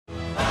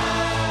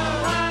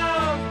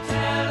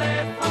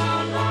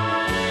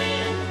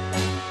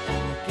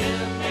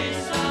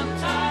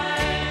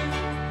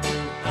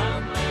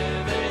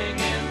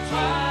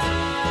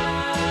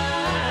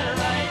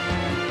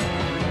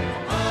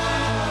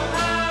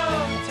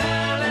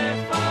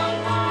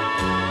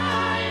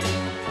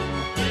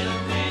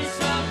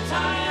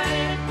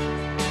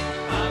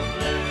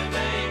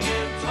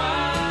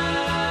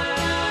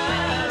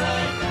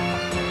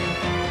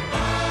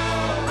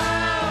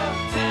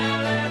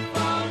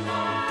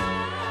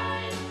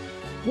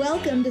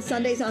Welcome to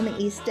Sundays on the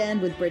East End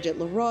with Bridget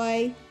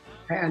Leroy.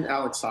 And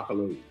Alex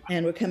Socolow.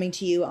 And we're coming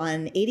to you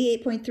on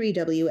 88.3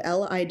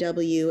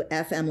 WLIW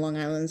FM, Long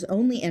Island's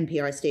only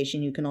NPR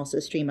station. You can also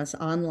stream us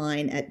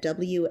online at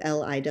WLIWFM.org.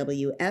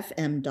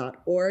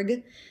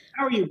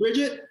 How are you,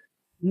 Bridget?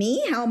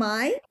 Me? How am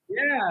I?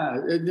 Yeah,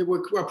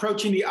 we're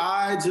approaching the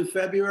Ides of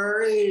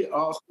February,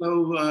 also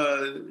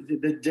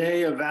the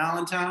day of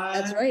Valentine's.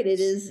 That's right.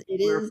 It is.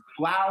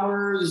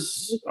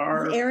 Flowers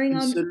are airing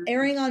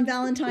on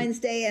Valentine's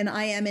Day, and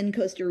I am in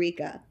Costa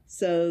Rica.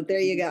 So there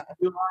you go.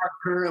 You are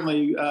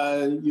currently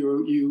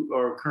you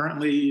are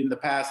currently in the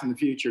past and the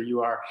future.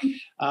 You are,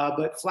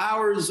 but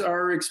flowers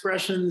are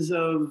expressions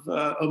of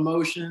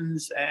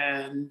emotions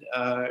and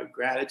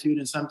gratitude,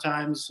 and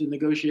sometimes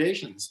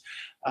negotiations.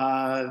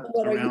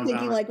 What are you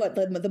thinking? Like what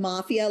the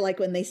mafia? Like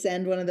when they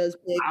send one of those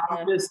big?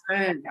 I'm just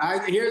saying.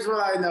 Here's what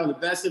I know: the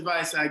best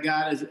advice I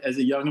got as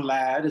a young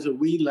lad, as a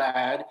wee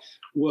lad,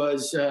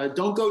 was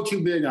don't go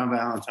too big on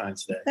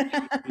Valentine's Day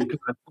because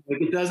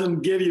it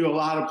doesn't give you a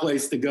lot of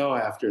place to go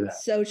after that.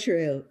 So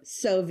true.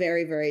 So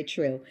very, very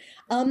true.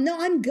 No,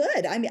 I'm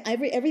good. I mean,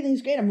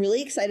 everything's great. I'm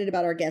really excited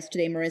about our guest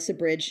today, Marissa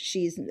Bridge.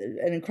 She's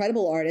an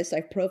incredible artist.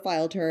 I've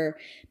profiled her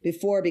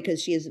before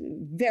because she has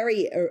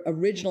very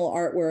original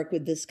artwork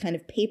with this kind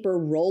of paper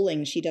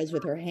rolling she does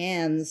with her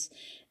hands,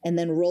 and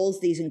then rolls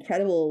these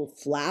incredible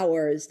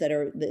flowers that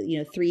are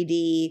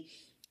 3D.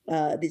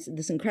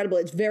 This incredible,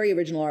 it's very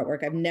original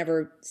artwork. I've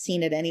never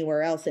seen it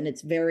anywhere else, and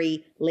it's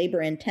very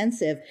labor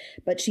intensive.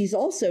 But she's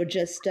also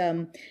just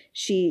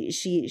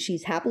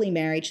she's happily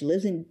married. She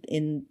lives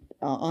in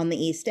on the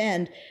East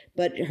End,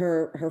 but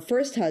her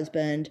first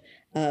husband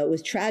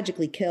was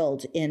tragically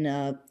killed in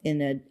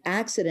an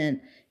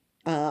accident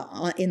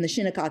in the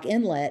Shinnecock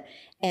Inlet,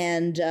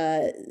 and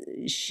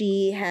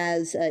he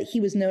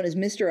was known as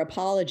Mr.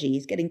 Apology.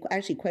 He's getting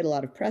actually quite a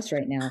lot of press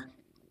right now.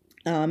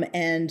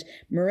 And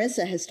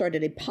Marissa has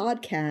started a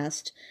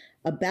podcast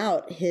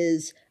about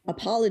his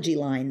apology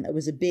line. That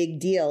was a big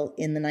deal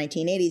in the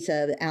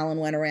 1980s. Alan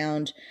went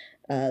around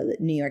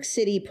New York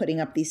City putting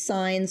up these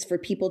signs for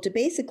people to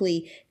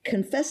basically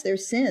confess their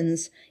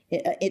sins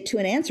to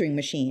an answering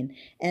machine.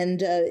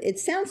 And it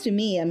sounds to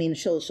me, I mean,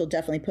 she'll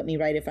definitely put me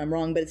right if I'm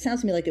wrong, but it sounds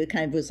to me like it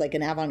kind of was like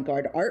an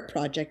avant-garde art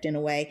project in a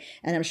way.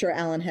 And I'm sure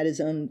Alan had his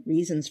own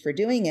reasons for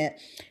doing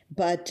it.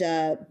 But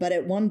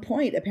at one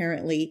point,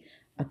 apparently,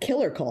 a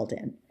killer called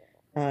in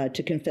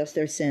to confess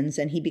their sins,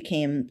 and he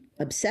became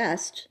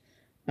obsessed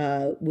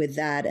with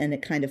that, and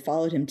it kind of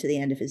followed him to the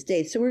end of his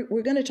days. So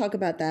we're going to talk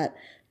about that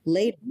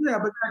later. Yeah,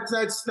 but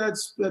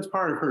that's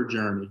part of her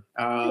journey,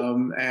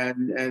 and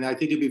I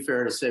think it'd be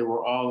fair to say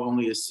we're all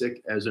only as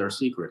sick as our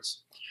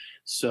secrets.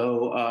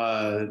 So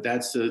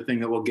that's the thing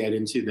that we'll get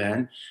into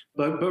then.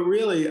 But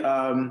really,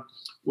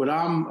 what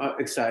I'm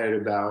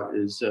excited about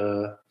is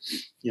an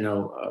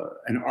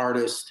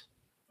artist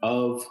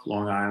of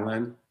Long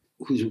Island,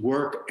 whose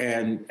work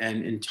and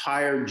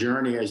entire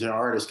journey as an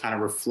artist kind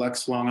of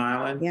reflects Long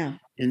Island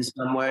in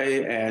some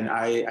way. And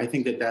I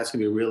think that's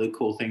going to be a really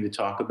cool thing to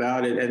talk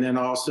about it. And then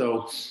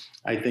also,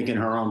 I think in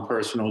her own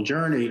personal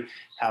journey,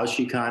 how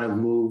she kind of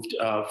moved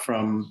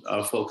from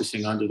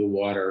focusing under the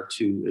water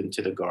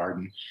into the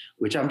garden,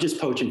 which I'm just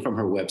poaching from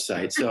her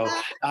website. So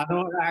I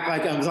don't act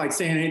like I'm like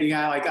saying anything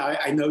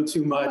I know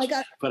too much,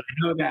 but I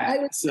know that. I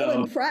was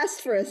so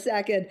impressed for a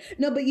second.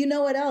 No, but you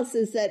know what else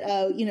is that,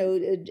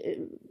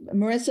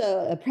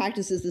 Marissa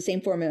practices the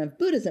same form of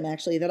Buddhism,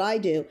 actually, that I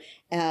do,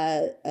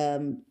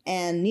 and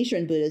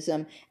Nichiren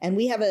Buddhism. And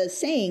we have a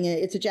saying,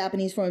 it's a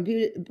Japanese form of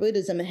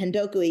Buddhism,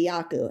 Hendoku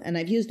Iyaku. And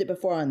I've used it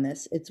before on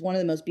this. It's one of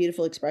the most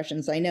beautiful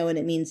expressions I know, and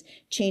it means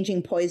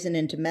changing poison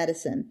into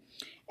medicine.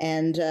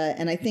 And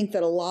I think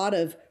that a lot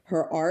of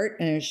her art,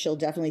 and she'll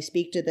definitely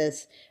speak to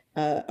this,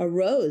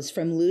 arose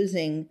from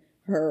losing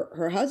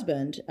her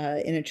husband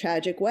in a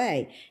tragic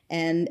way,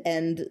 and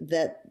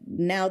that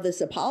now this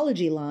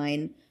apology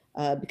line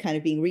kind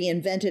of being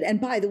reinvented.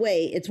 And by the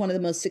way, it's one of the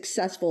most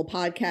successful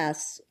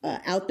podcasts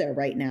out there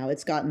right now.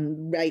 It's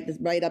gotten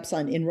write-ups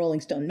in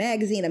Rolling Stone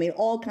magazine. I mean,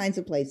 all kinds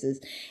of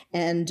places.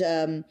 And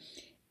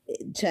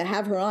to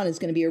have her on is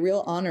going to be a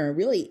real honor, a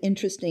really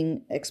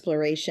interesting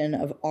exploration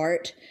of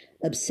art,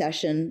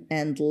 obsession,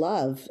 and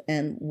love.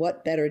 And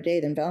what better day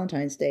than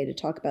Valentine's Day to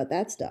talk about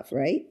that stuff,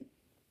 right?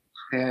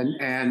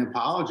 And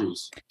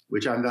apologies,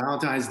 which on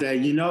Valentine's Day,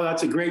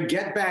 that's a great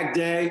get back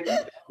day.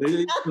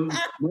 Most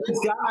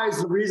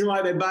guys, the reason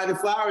why they buy the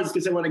flowers is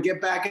because they want to get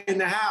back in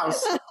the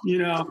house,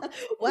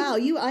 Wow,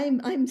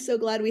 I'm so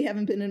glad we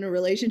haven't been in a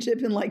relationship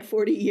in like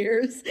 40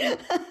 years.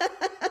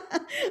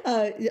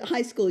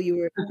 High school, you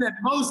were. I said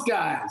most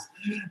guys,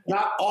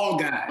 not all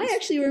guys. I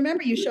actually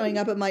remember you showing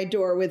up at my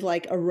door with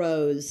like a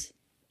rose.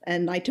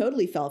 And I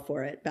totally fell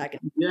for it back in.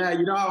 Yeah,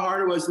 you know how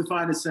hard it was to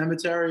find a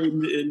cemetery in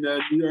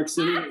New York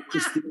City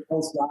just to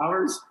post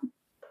flowers?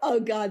 Oh,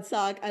 God,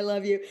 Sock, I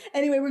love you.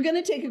 Anyway, we're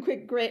going to take a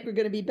quick break. We're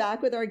going to be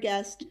back with our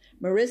guest,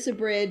 Marissa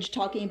Bridge,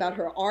 talking about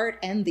her art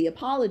and the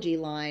apology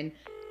line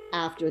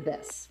after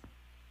this.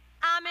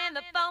 I'm in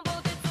the phone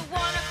booth, it's the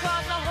one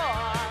across the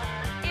hall.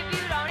 If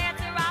you don't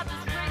answer, I'll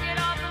just bring it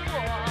off the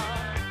wall.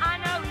 I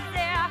know who's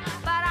there,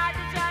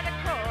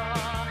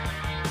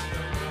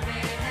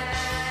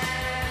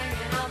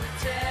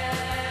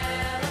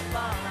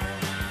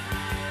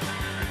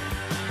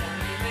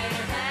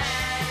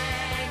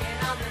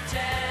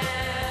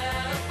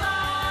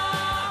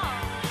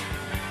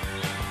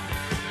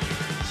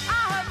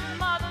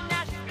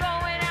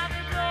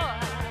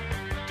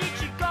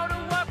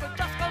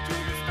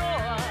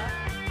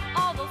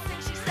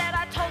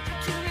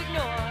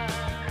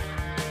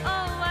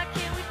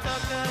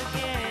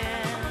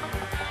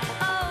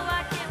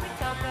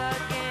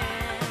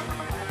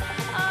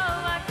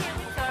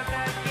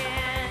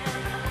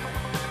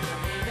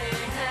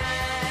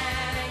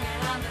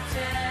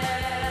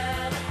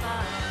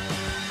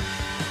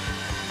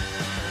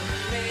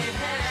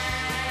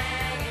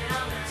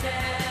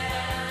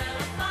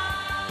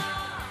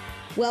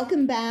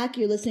 Welcome back.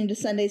 You're listening to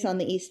Sundays on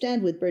the East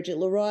End with Bridget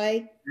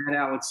Leroy And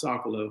Alex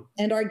Sokolow.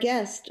 and our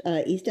guest,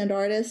 East End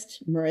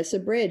artist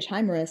Marissa Bridge.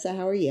 Hi, Marissa.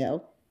 How are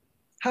you?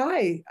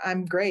 Hi,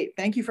 I'm great.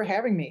 Thank you for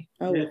having me.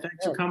 Oh, Yeah,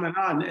 thanks for coming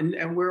on.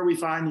 And where are we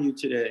finding you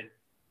today?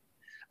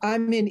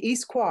 I'm in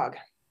East Quogue.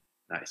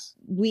 Nice.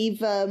 we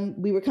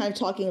were kind of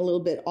talking a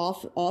little bit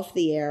off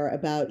the air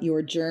about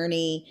your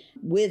journey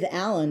with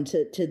Alan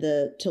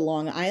to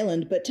Long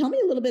Island, but tell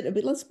me a little bit.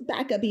 But let's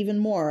back up even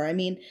more. I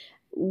mean,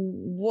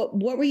 what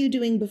were you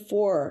doing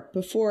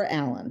before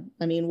Alan?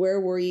 I mean, where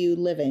were you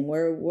living?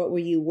 What were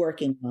you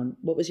working on?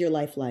 What was your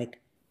life like?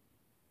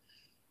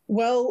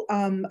 Well,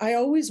 I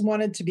always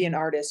wanted to be an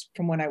artist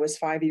from when I was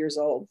 5 years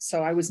old.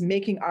 So I was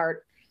making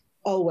art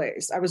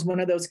always. I was one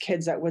of those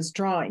kids that was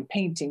drawing,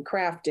 painting,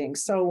 crafting,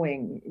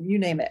 sewing, you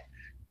name it.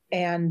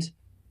 And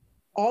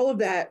all of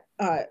that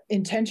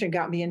intention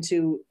got me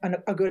into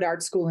a good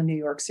art school in New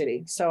York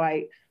City. So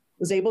I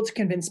was able to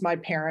convince my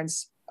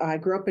parents, I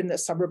grew up in the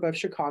suburb of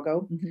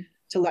Chicago,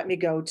 to let me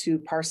go to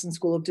Parsons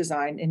School of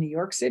Design in New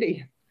York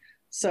City.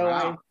 So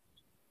Wow. I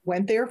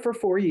went there for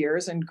 4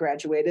 years and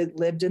graduated,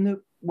 lived in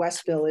the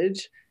West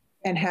Village,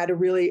 and had a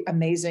really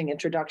amazing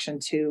introduction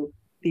to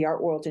the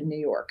art world in New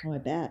York. Oh, I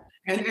bet.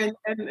 And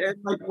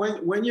like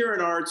when you're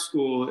in art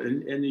school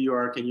in New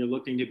York and you're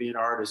looking to be an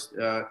artist,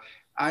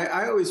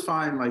 I always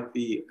find like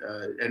the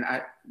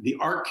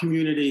art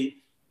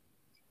community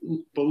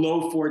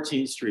below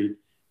 14th Street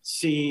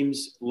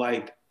seems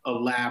like a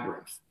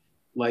labyrinth.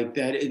 Like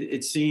that,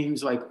 it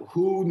seems like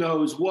who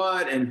knows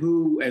what and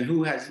who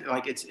has,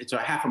 like it's a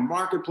half a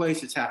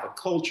marketplace, it's half a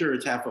culture,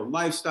 it's half a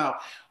lifestyle.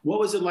 What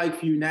was it like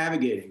for you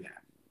navigating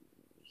that?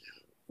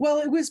 Well,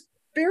 it was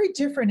very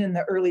different in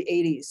the early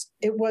 80s.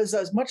 It was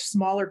a much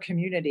smaller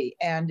community,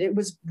 and it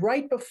was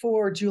right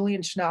before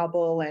Julian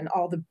Schnabel and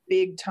all the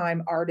big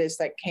time artists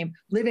that came,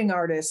 living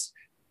artists,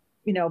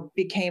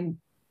 became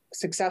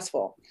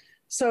successful.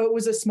 So it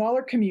was a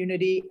smaller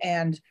community.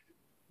 And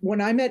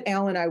when I met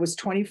Alan, I was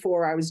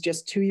 24. I was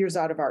just 2 years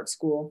out of art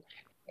school.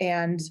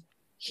 And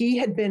he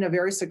had been a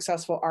very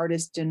successful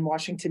artist in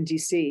Washington,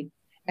 D.C.,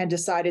 and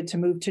decided to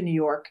move to New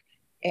York.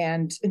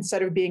 And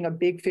instead of being a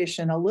big fish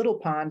in a little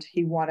pond,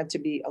 he wanted to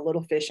be a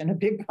little fish in a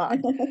big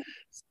pond.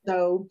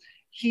 So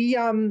he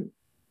also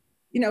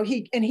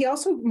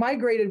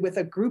migrated with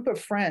a group of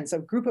friends, a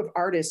group of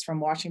artists from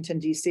Washington,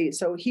 D.C.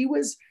 So he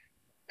was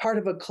part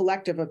of a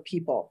collective of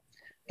people.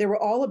 They were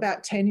all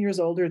about 10 years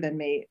older than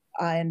me,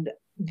 and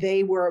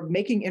they were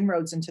making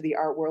inroads into the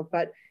art world,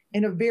 but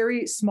in a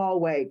very small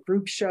way,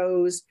 group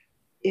shows,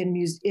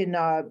 in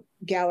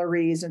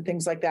galleries and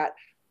things like that.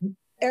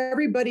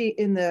 Everybody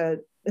in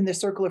the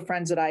circle of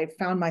friends that I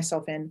found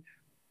myself in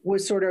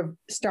was sort of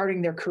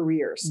starting their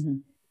careers. Mm-hmm.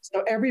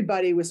 So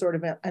everybody was sort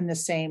of in the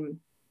same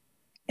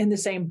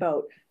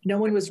boat. No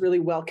one was really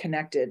well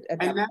connected.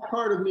 And that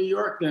part of New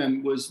York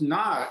then was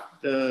not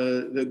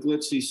the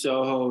glitzy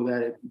Soho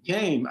that it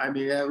became. I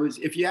mean, that was,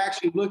 if you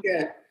actually look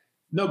at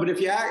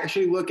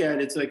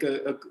it, it's like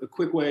a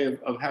quick way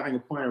of having a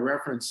point of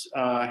reference.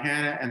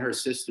 Hannah and Her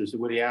Sisters, the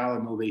Woody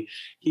Allen movie,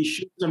 he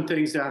shot some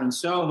things down in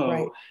Soho,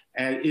 right,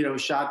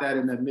 and shot that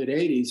in the mid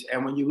 80s.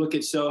 And when you look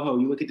at Soho,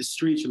 you look at the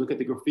streets, you look at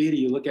the graffiti,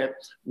 you look at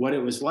what it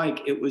was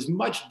like, it was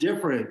much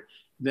different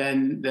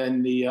than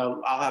the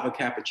I'll have a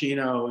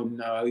cappuccino and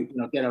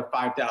get a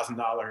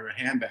 $5,000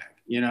 handbag,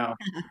 Yeah,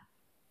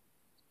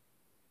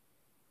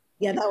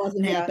 that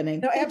wasn't happening.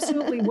 No,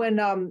 absolutely. When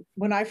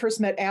I first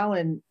met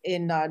Alan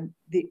in the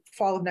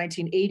fall of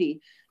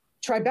 1980,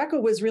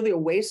 Tribeca was really a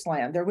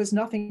wasteland. There was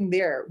nothing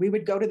there. We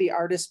would go to the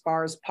artist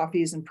bars,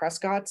 Puffy's and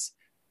Prescott's,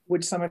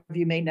 which some of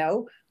you may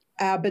know,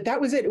 but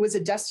that was it. It was a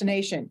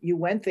destination. You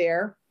went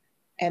there,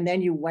 and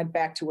then you went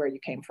back to where you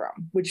came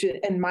from, which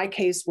in my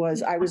case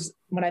was,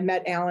 when I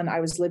met Alan, I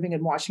was living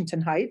in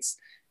Washington Heights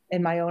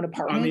in my own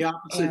apartment. On the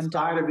opposite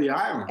side of the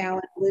island.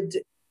 Alan lived,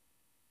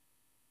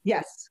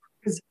 yes.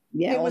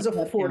 Yeah, it was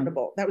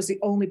affordable. That was the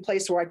only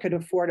place where I could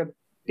afford a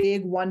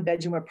big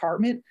 1-bedroom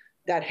apartment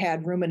that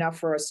had room enough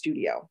for a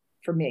studio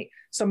for me.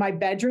 So my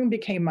bedroom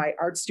became my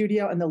art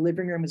studio, and the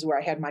living room is where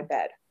I had my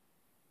bed.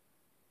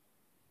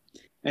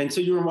 And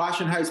so you were in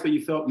Washington Heights, but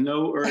you felt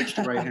no urge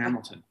to write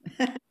Hamilton.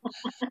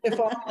 If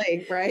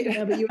only, right?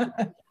 Yeah, but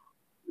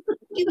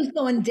she was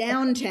going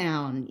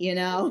downtown,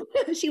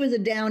 she was a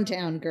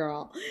downtown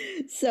girl.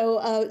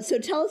 So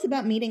tell us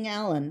about meeting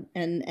Alan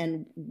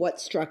and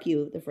what struck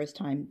you the first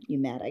time you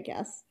met, I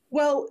guess.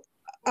 Well,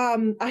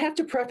 I have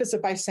to preface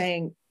it by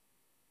saying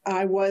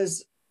I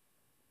was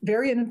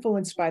very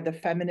influenced by the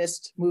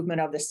feminist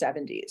movement of the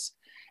 70s.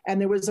 And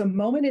there was a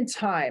moment in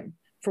time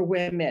for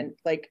women,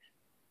 like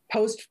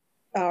post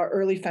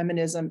early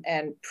feminism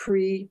and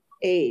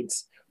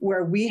pre-AIDS,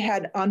 where we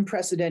had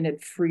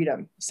unprecedented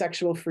freedom,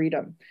 sexual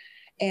freedom.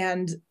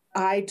 And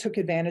I took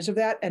advantage of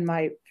that. And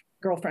my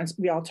girlfriends,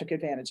 we all took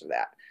advantage of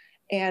that.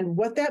 And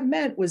what that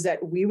meant was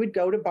that we would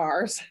go to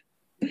bars.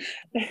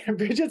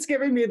 Bridget's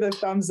giving me the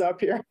thumbs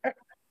up here.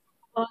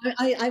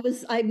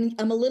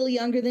 I'm a little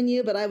younger than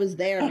you, but I was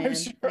there, man.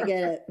 Sure. I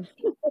get it.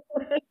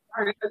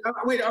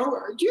 Wait,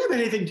 do you have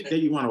anything that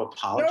you want to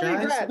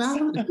apologize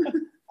about?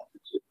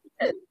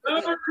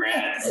 Oh,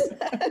 Chris.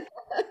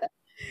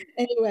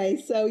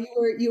 Anyway, so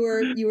you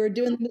were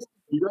doing this.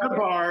 You go to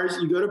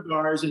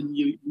bars and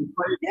you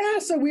play. Yeah,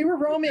 so we were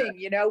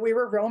roaming, we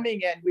were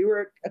roaming and we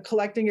were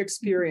collecting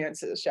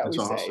experiences, shall That's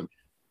we say. awesome.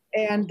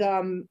 And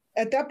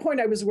at that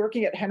point, I was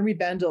working at Henry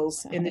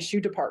Bendel's in the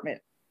shoe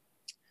department.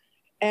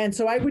 And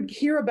so I would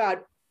hear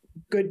about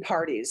good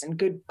parties and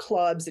good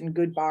clubs and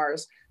good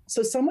bars.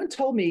 So someone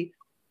told me,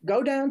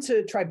 go down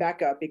to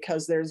Tribeca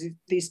because there's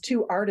these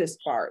two artist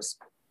bars,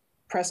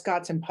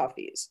 Prescott's and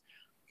Puffy's.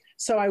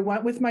 So I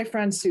went with my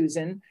friend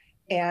Susan,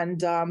 and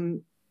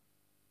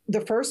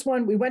the first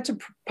one, we went to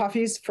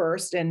Puffy's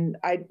first, and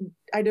I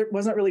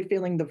wasn't really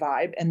feeling the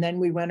vibe. And then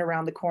we went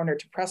around the corner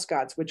to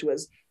Prescott's, which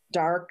was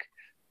dark,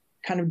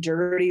 kind of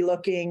dirty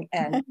looking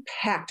and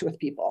packed with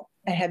people.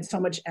 It had so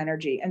much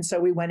energy. And so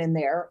we went in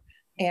there,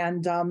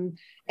 and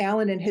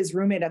Alan and his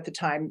roommate at the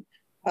time,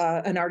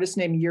 an artist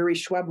named Yuri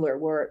Schwebler,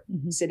 were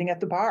sitting at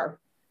the bar.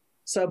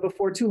 So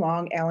before too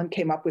long, Alan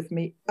came up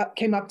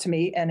to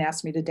me and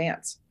asked me to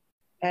dance.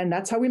 And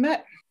that's how we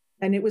met.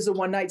 And it was a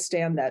one-night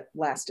stand that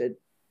lasted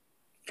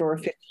for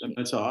 15 years.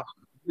 That's awesome.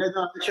 Yeah,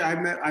 no, actually,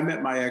 I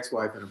met my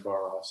ex-wife in a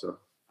bar also.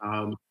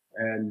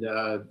 And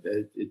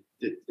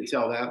to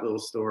tell that little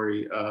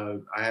story,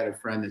 I had a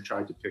friend that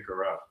tried to pick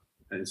her up,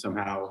 and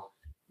somehow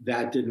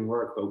that didn't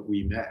work, but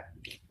we met,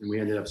 and we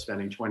ended up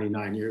spending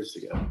 29 years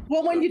together.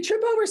 Well, when you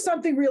trip over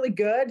something really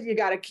good, you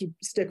got to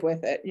stick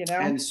with it,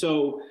 And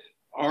so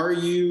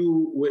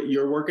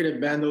you're working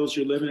at Bendel's,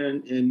 you're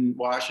living in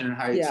Washington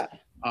Heights. Yeah.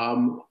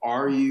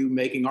 Are you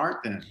making art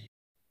then?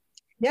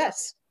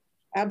 Yes,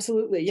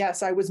 absolutely.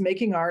 Yes, I was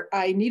making art.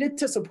 I needed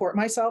to support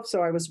myself,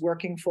 so I was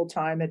working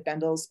full-time at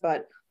Bendel's,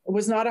 but it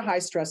was not a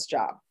high-stress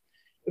job.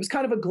 It was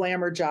kind of a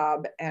glamour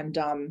job and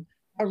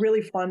a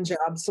really fun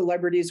job.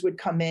 Celebrities would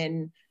come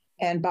in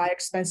and buy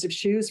expensive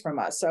shoes from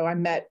us. So I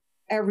met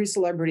every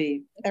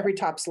celebrity, every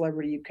top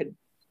celebrity you could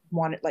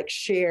want it, like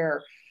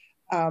Cher,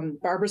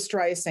 Barbara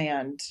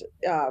Streisand,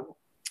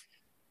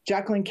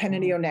 Jacqueline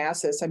Kennedy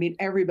Onassis. I mean,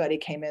 everybody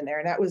came in there,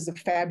 and that was a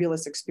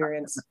fabulous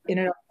experience in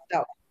and of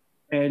itself.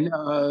 And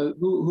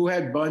who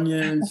had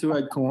bunions, who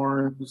had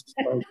corns?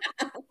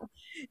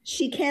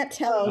 She can't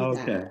tell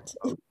that.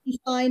 You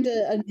find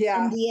an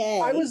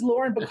NDA. I was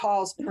Lauren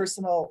Bacall's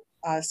personal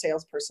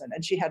salesperson,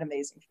 and she had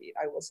amazing feet.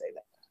 I will say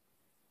that.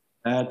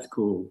 That's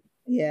cool.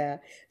 Yeah.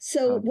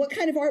 So what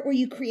kind of art were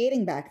you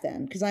creating back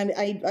then? Because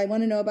I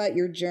want to know about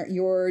your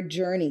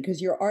journey,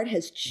 because your art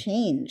has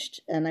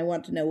changed, and I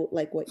want to know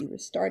like what you were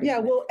starting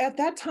with. Well, at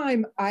that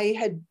time, I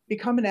had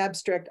become an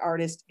abstract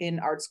artist in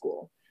art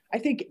school. I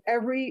think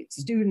every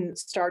student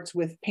starts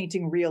with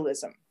painting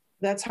realism.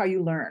 That's how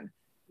you learn.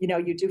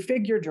 You do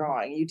figure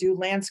drawing, you do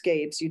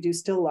landscapes, you do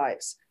still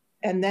lifes.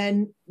 And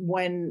then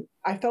when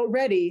I felt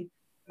ready,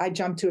 I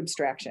jumped to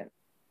abstraction.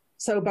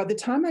 So by the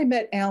time I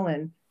met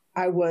Alan,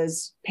 I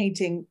was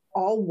painting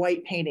all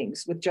white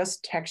paintings with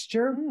just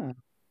texture.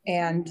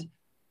 And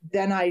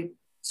then I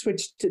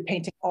switched to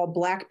painting all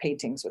black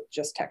paintings with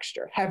just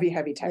texture, heavy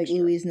texture. Like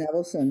Louise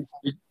Nevelson.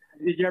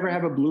 Did you ever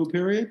have a blue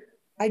period?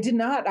 I did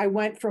not. I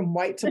went from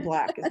white to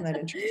black. Isn't that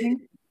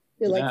interesting?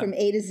 You're like from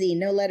A to Z,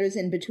 no letters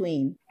in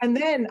between. And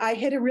then I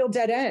hit a real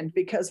dead end,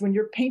 because when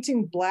you're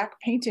painting black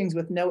paintings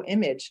with no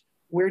image,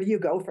 where do you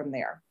go from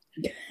there?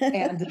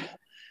 And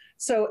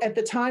so at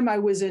the time I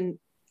was in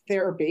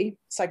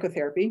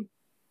psychotherapy,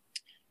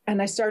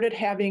 and I started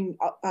having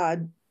a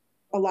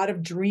lot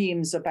of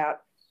dreams about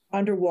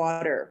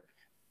underwater.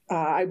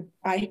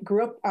 I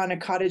grew up on a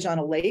cottage on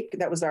a lake.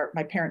 That was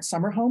my parents'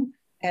 summer home.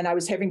 And I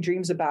was having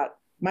dreams about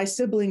my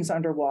siblings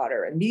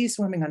underwater and me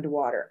swimming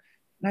underwater.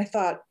 And I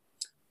thought,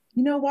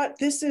 you know what?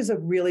 This is a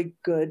really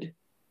good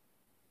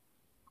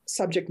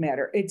subject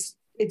matter. It's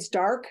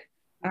dark.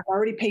 I'm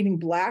already painting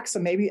black. So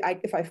maybe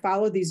if I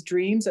follow these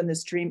dreams and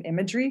this dream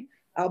imagery,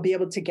 I'll be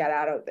able to get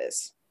out of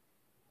this.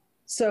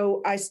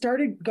 So I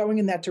started going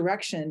in that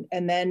direction.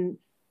 And then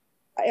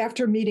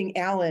after meeting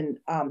Alan,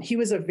 he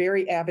was a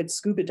very avid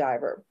scuba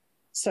diver.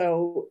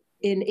 So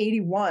in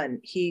 81,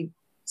 he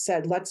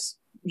said,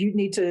 you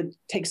need to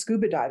take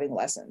scuba diving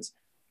lessons.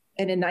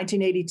 And in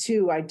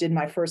 1982, I did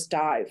my first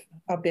dive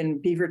up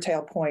in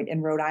Beavertail Point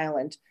in Rhode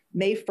Island,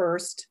 May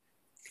 1st,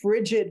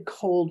 frigid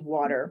cold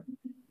water.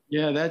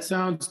 Yeah, that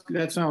sounds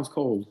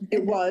cold.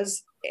 It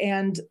was.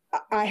 And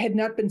I had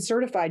not been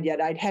certified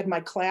yet. I'd had my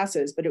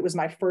classes, but it was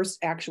my first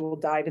actual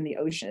dive in the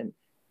ocean.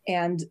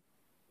 And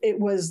it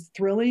was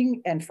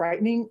thrilling and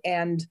frightening.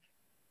 And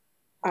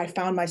I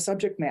found my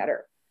subject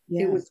matter.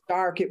 Yeah. It was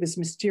dark. It was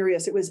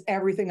mysterious. It was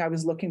everything I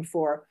was looking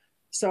for.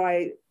 So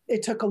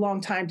it took a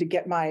long time to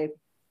get my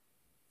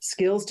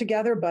skills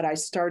together, but I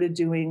started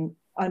doing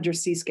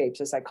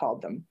underseascapes, as I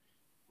called them,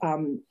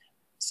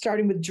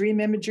 starting with dream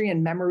imagery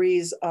and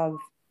memories of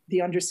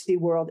the undersea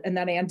world. And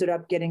then I ended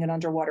up getting an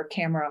underwater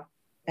camera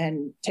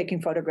and taking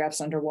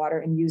photographs underwater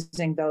and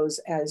using those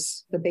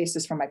as the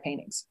basis for my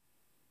paintings.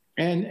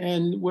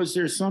 And was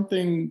there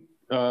something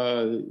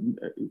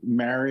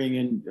marrying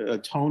in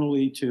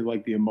tonally to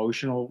like the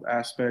emotional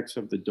aspects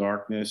of the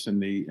darkness and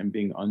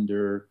being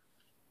under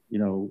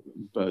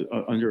but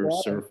under a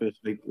surface?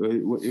 Like,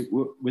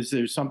 was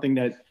there something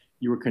that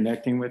you were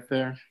connecting with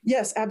there?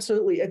 Yes,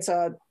 absolutely. It's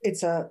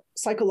a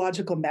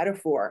psychological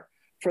metaphor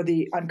for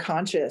the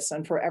unconscious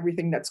and for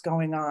everything that's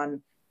going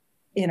on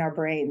in our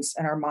brains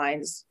and our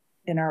minds,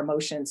 in our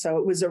emotions. So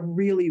it was a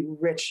really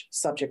rich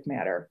subject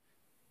matter.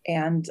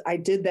 And I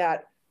did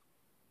that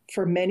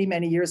for many,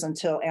 many years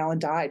until Alan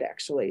died,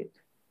 actually.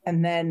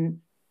 And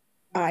then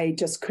I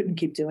just couldn't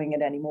keep doing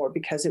it anymore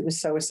because it was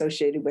so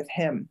associated with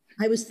him.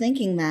 I was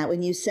thinking that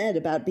when you said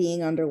about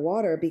being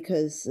underwater,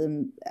 because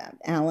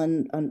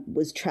Alan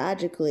was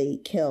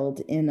tragically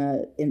killed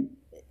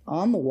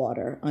on the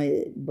water.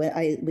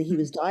 He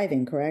was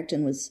diving, correct,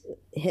 and was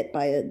hit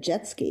by a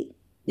jet ski.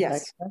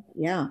 Yes.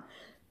 Yeah,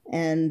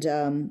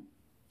 and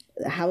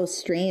how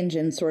strange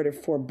and sort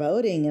of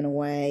foreboding in a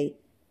way,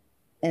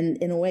 and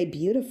in a way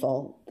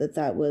beautiful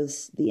that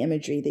was the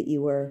imagery that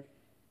you were.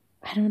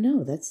 I don't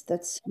know.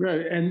 That's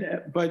right.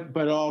 And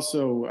but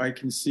also I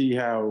can see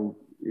how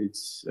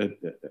it's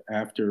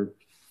after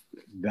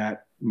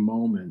that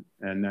moment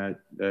and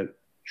that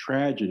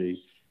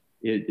tragedy,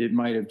 it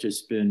might have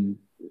just been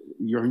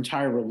your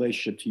entire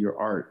relationship to your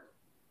art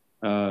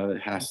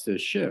has to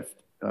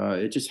shift.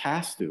 It just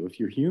has to if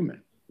you're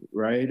human,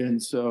 right?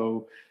 And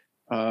so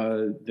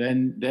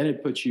then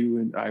it puts you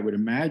in, I would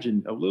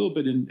imagine, a little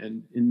bit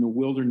in the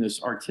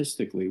wilderness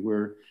artistically,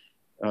 where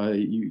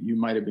you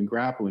might have been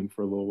grappling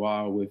for a little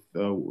while with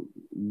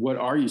what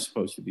are you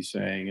supposed to be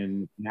saying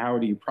and how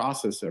do you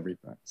process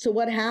everything? So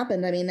what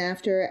happened? I mean,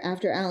 after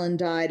Alan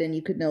died and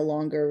you could no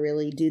longer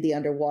really do the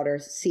underwater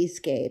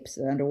seascapes,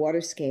 the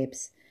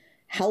underwaterscapes,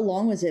 how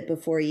long was it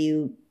before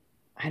you,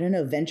 I don't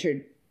know,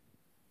 ventured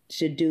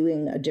to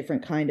doing a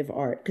different kind of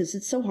art? Because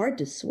it's so hard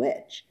to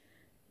switch,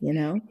 you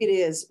know? It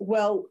is.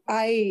 Well,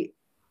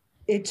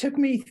 it took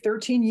me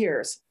 13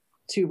 years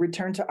to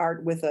return to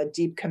art with a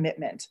deep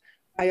commitment.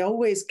 I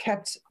always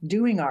kept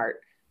doing art,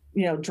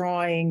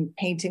 drawing,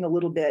 painting a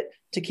little bit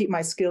to keep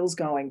my skills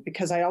going,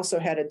 because I also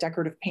had a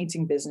decorative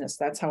painting business.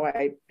 That's how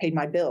I paid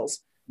my bills.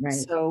 Right.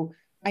 So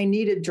I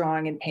needed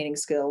drawing and painting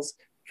skills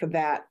for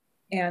that.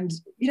 And,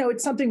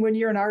 it's something when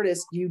you're an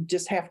artist, you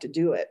just have to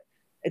do it.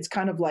 It's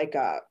kind of like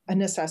a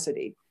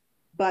necessity.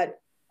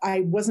 But I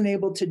wasn't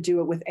able to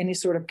do it with any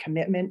sort of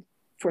commitment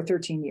for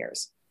 13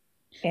 years.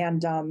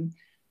 And,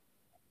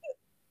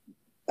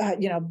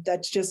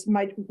 that's just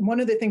one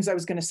of the things I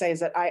was going to say is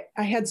that I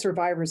had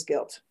survivor's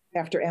guilt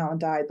after Alan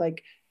died.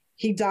 Like,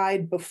 he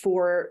died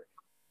before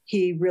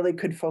he really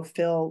could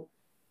fulfill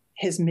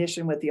his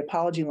mission with the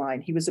apology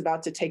line. He was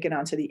about to take it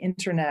onto the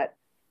internet,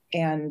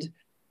 and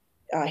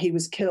he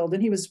was killed,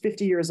 and he was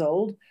 50 years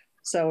old.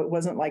 So it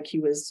wasn't like he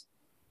was,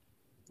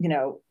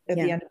 at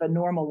the end of a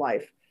normal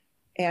life.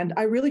 And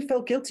I really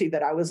felt guilty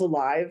that I was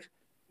alive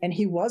and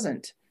he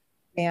wasn't.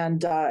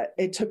 And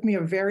it took me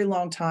a very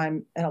long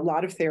time and a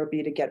lot of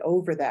therapy to get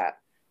over that.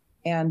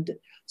 And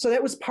so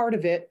that was part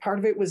of it. Part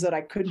of it was that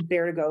I couldn't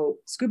bear to go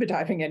scuba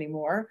diving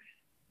anymore.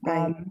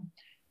 Right.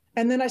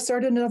 And then I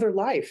started another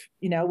life,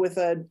 with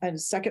a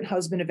second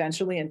husband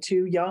eventually and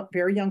two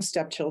very young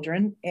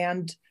stepchildren.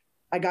 And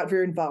I got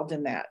very involved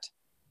in that.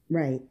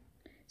 Right.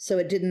 So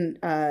it didn't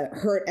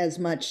hurt as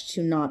much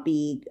to not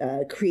be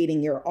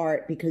creating your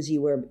art because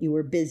you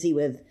were busy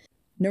with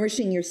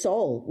nourishing your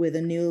soul with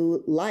a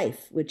new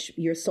life, which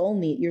your soul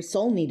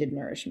needed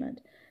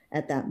nourishment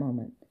at that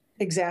moment.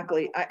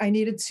 Exactly. I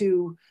needed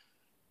to.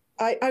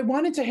 I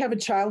wanted to have a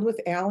child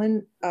with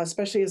Alan,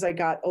 especially as I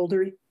got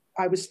older.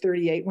 I was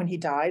 38 when he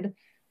died,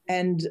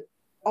 and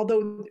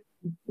although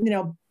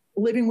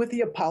living with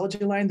the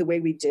apology line the way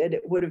we did,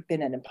 it would have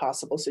been an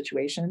impossible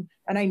situation,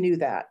 and I knew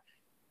that.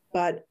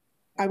 But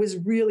I was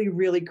really,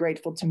 really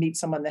grateful to meet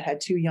someone that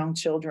had two young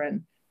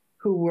children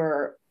who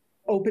were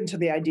open to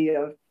the idea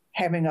of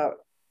having a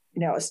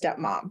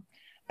stepmom.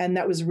 And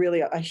that was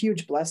really a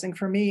huge blessing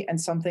for me,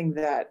 and something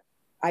that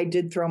I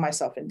did throw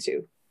myself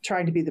into,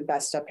 trying to be the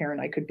best step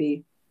parent I could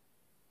be.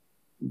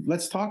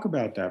 Let's talk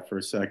about that for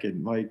a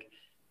second. Like,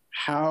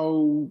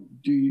 how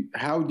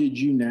did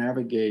you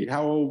navigate?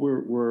 How old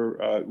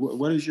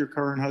what is your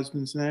current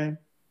husband's name?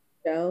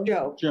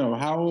 Joe.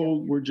 How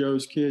old were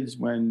Joe's kids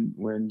when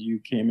you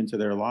came into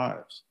their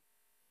lives?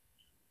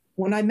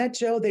 When I met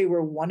Joe, they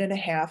were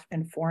 1.5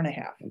 and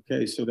 4.5.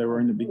 Okay, so they were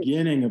in the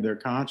beginning of their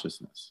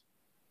consciousness.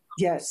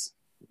 Yes.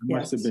 It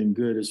must have been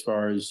good as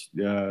far as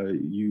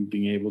you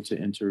being able to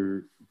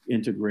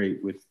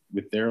integrate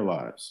with their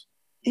lives.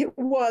 It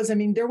was. I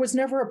mean, there was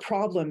never a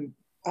problem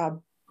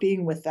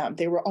being with them.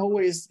 They were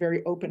always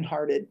very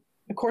open-hearted.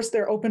 Of course,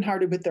 they're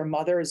open-hearted with their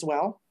mother as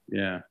well.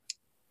 Yeah.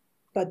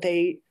 But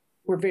they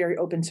were very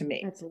open to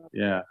me.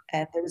 Yeah.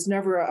 And there was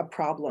never a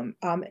problem.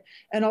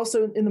 And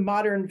also in the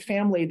modern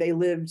family, they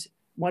lived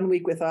 1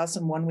 week with us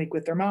and 1 week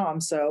with their mom.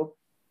 So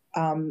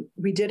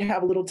we did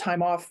have a little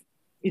time off,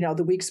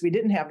 the weeks we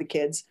didn't have the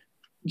kids.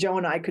 Joe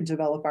and I could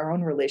develop our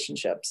own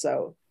relationship.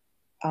 So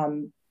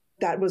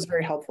that was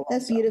very helpful.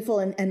 That's also beautiful.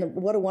 And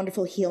what a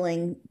wonderful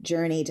healing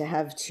journey to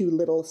have two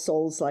little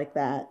souls like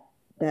that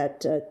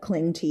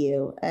cling to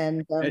you.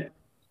 And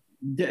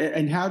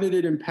And how did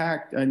it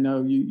impact? I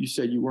know you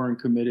said you weren't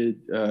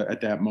committed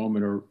at that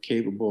moment or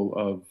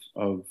capable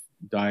of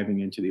diving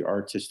into the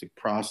artistic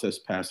process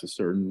past a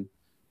certain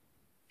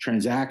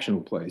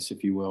transactional place,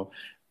 if you will.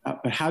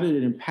 But how did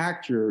it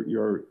impact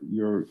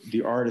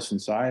the artist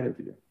inside of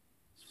you?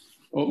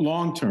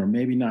 Long term,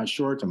 maybe not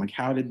short term. Like,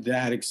 how did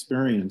that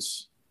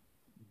experience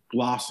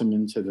blossom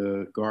into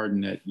the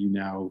garden that you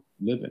now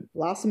live in?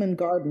 Blossom and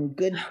garden.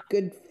 Good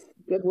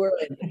word.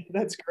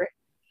 That's great.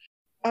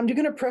 I'm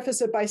going to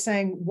preface it by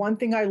saying one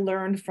thing I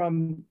learned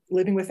from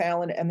living with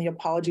Alan and the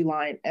apology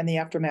line and the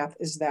aftermath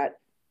is that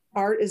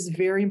art is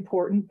very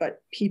important,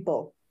 but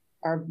people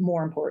are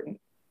more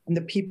important. And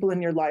the people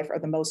in your life are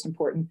the most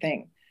important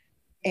thing.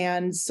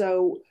 And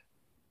so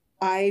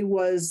I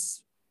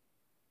was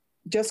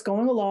just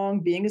going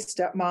along, being a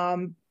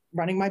stepmom,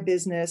 running my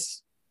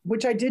business,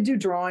 which I did do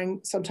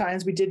drawing.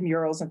 Sometimes we did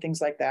murals and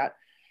things like that.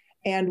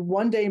 And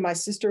one day my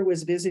sister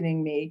was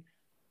visiting me.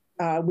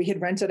 We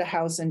had rented a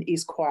house in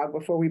East Quogue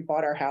before we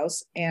bought our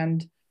house.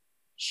 And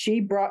she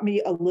brought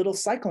me a little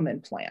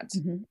cyclamen plant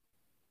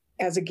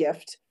as a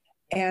gift.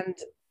 And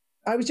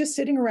I was just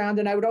sitting around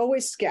and I would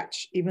always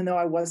sketch, even though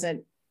I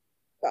wasn't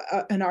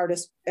an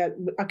artist,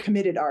 a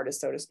committed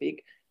artist, so to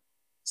speak.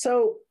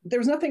 So there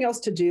was nothing else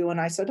to do. And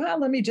I said,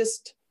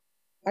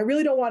 I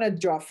really don't want to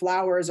draw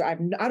flowers. I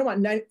don't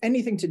want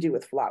anything to do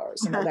with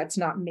flowers. You know, that's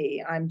not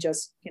me. I'm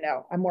just,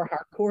 I'm more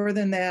hardcore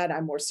than that.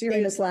 I'm more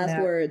serious. Famous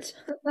last words.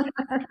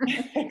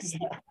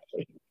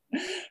 Exactly.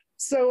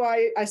 So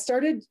I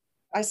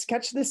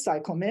sketched this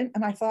cyclamen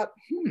and I thought,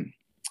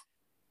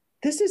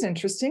 this is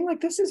interesting. Like,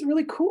 this is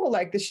really cool.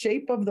 Like, the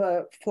shape of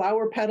the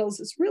flower petals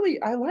is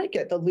really, I like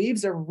it. The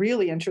leaves are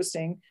really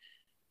interesting.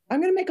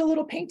 I'm going to make a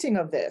little painting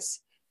of this.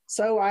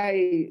 So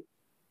I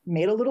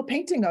made a little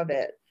painting of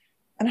it.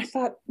 And I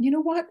thought, you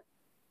know what?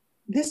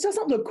 This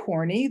doesn't look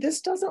corny.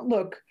 This doesn't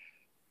look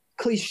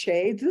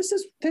cliche. This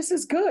is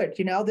good.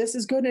 This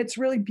is good. And it's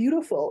really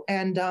beautiful.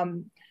 And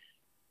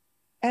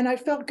I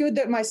felt good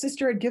that my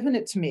sister had given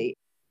it to me.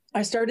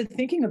 I started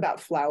thinking about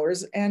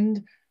flowers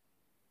and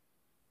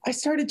I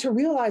started to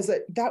realize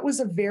that was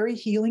a very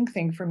healing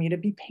thing for me to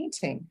be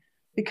painting,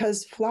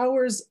 because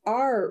flowers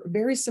are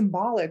very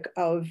symbolic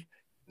of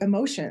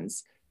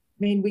emotions.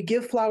 I mean, we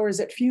give flowers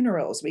at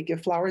funerals, we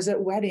give flowers at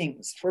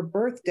weddings, for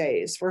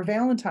birthdays, for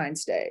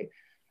Valentine's Day,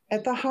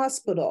 at the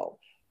hospital,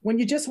 when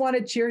you just want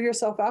to cheer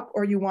yourself up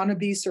or you want to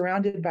be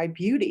surrounded by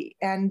beauty.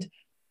 And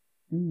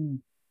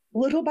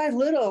little by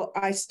little,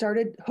 I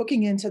started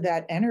hooking into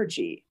that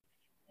energy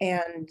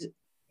and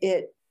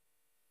it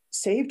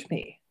saved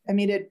me. I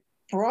mean, it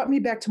brought me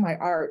back to my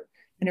art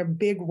in a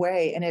big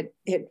way. And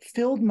it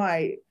filled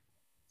my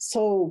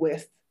soul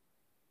with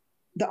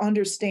the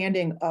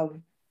understanding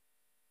of,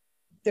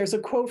 there's a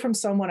quote from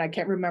someone, I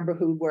can't remember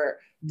who, where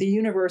the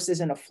universe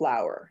isn't a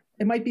flower.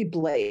 It might be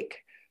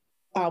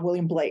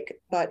William Blake,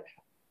 but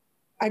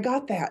I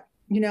got that,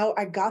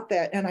 I got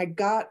that. And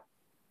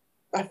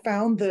I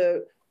found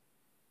the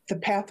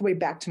pathway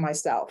back to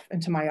myself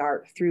and to my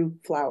art through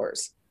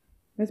flowers.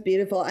 That's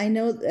beautiful. I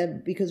know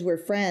because we're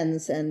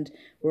friends and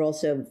we're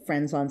also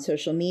friends on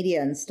social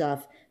media and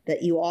stuff,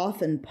 that you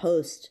often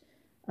post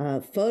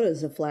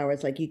photos of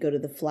flowers, like you go to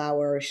the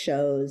flower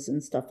shows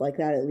and stuff like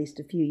that, at least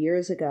a few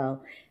years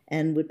ago,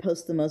 and would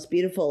post the most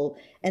beautiful,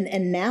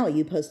 and now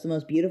you post the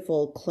most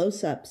beautiful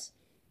close-ups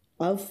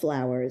of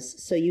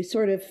flowers. So you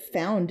sort of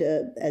found,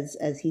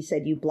 as he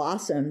said, you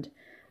blossomed,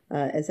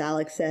 as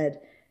Alex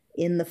said,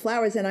 in the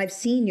flowers. And I've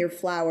seen your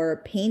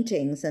flower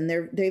paintings, and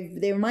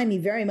they remind me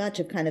very much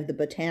of kind of the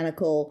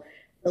botanical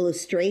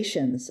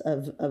illustrations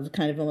of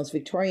kind of almost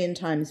Victorian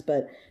times,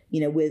 but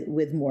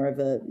with more of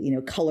a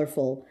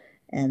colorful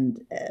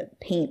and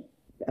paint,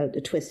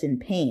 a twist in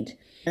paint.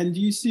 And do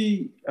you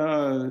see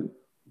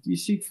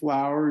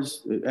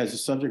flowers as a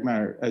subject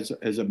matter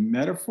as a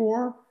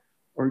metaphor,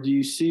 or do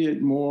you see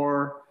it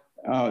more?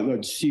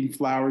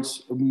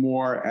 Flowers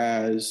more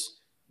as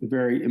the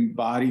very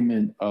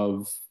embodiment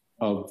of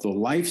the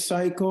life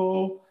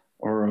cycle?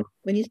 Or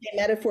when you say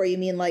metaphor, you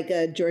mean like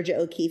a Georgia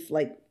O'Keeffe,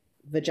 like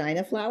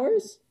vagina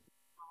flowers?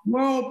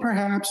 Well,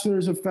 perhaps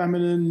there's a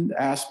feminine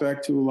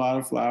aspect to a lot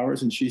of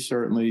flowers, and she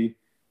certainly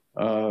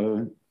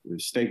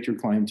staked her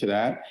claim to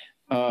that.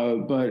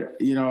 But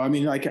I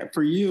mean, like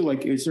for you,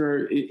 like, was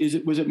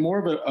it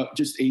more of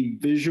just a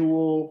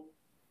visual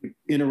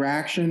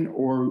interaction,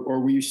 or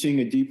were you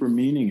seeing a deeper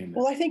meaning in it?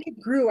 Well, I think it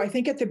grew. I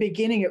think at the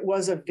beginning it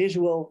was a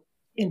visual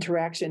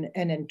interaction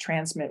and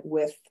entrancement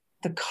with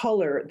the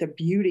color, the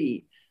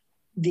beauty,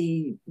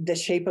 the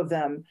shape of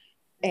them.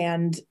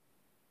 And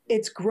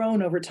it's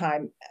grown over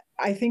time.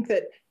 I think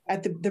that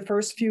at the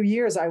first few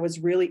years, I was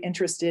really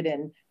interested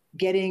in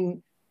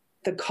getting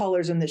the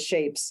colors and the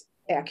shapes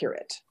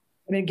accurate.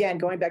 I mean, again,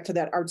 going back to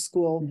that art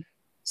school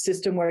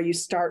system where you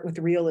start with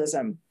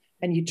realism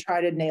and you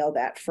try to nail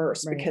that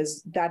first, right,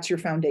 because that's your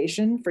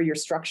foundation for your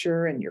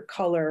structure and your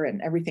color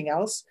and everything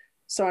else.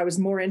 So I was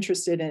more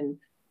interested in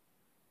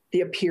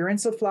the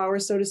appearance of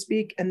flowers, so to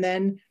speak. And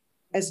then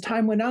as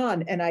time went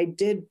on, and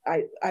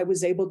I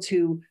was able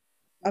to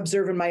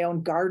observe in my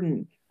own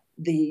garden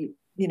the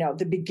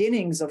the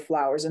beginnings of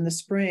flowers in the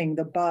spring,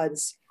 the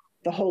buds,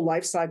 the whole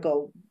life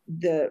cycle,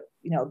 the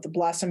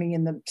blossoming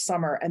in the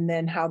summer, and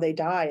then how they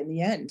die in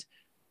the end.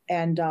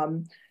 And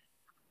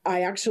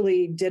I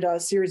actually did a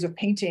series of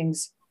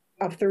paintings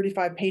of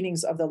 35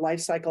 paintings of the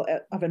life cycle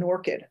of an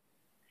orchid.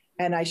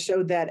 And I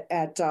showed that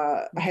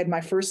I had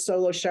my first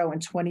solo show in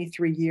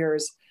 23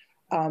 years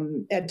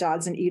at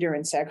Dodds and Eder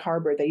in Sag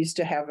Harbor. They used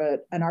to have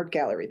an art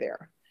gallery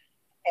there.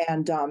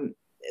 And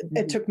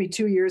it took me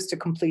 2 years to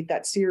complete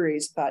that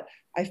series, but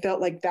I felt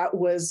like that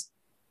was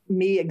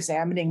me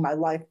examining my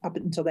life up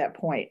until that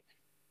point.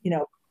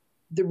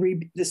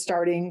 The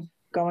starting,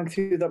 going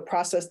through the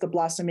process, the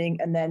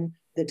blossoming, and then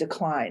the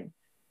decline.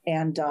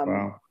 And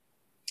wow.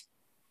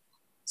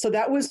 So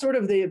that was sort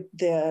of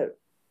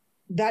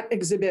that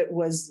exhibit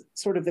was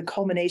sort of the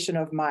culmination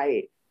of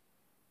my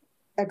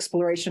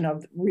exploration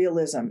of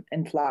realism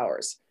in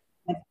flowers.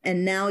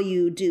 And now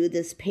you do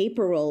this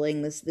paper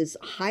rolling, this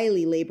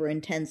highly labor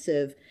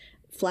intensive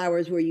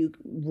flowers where you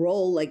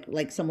roll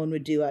like someone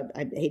would do. I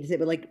hate to say it,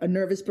 but like a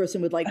nervous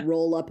person would like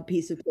roll up a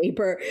piece of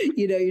paper.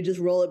 You just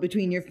roll it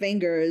between your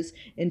fingers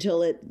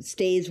until it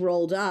stays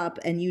rolled up,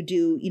 and you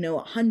do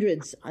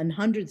hundreds and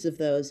hundreds of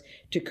those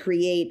to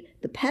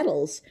create the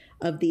petals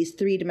of these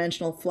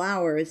three-dimensional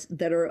flowers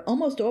that are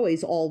almost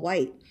always all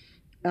white.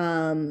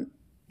 And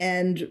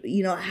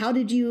how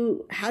did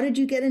you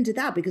get into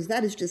that? Because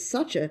that is just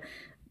such a,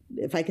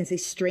 if I can say,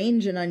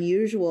 strange and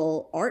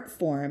unusual art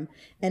form.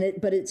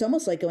 But it's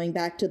almost like going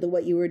back to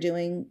what you were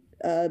doing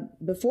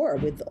before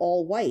with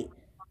all white.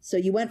 So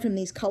you went from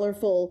these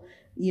colorful,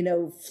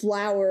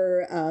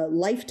 flower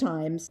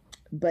lifetimes.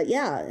 But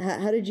yeah,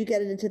 how did you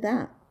get into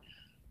that?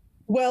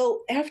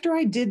 Well, after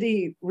I did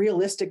the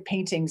realistic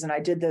paintings and I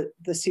did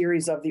the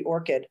series of the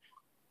orchid,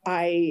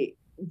 I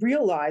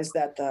realized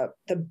that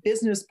the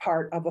business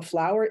part of a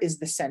flower is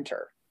the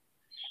center.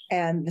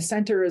 And the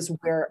center is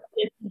where...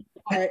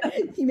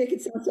 You make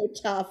it sound so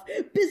tough.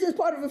 Business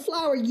part of a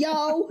flower,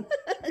 yo.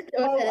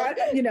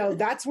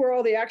 That's where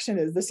all the action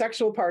is. The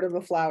sexual part of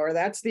a flower.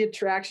 That's the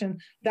attraction.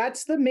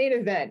 That's the main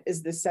event,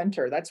 is the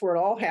center. That's where it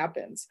all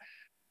happens.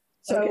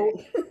 So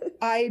okay.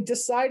 I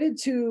decided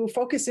to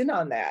focus in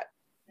on that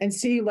and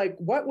see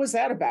what was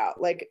that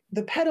about? Like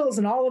the petals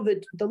and all of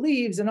the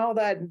leaves and all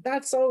that.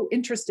 That's so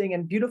interesting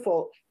and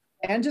beautiful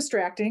and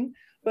distracting,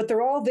 but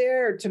they're all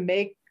there to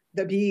make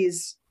the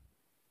bees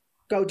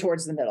go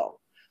towards the middle.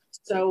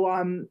 So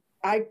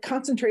I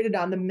concentrated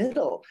on the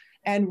middle.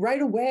 And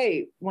right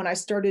away, when I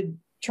started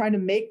trying to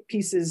make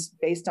pieces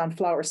based on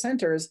flower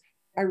centers,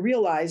 I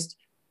realized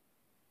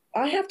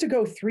I have to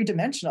go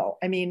three-dimensional.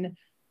 I mean,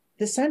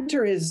 the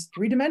center is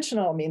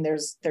three-dimensional. I mean,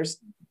 there's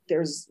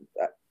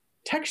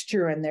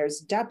texture and there's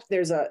depth.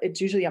 It's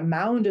usually a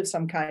mound of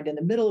some kind in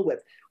the middle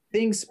with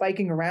things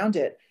spiking around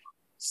it.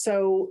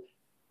 So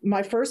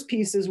my first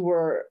pieces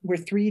were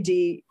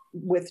 3D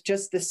with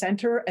just the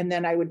center, and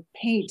then I would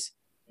paint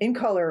in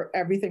color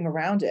everything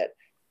around it.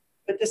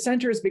 But the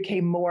centers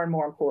became more and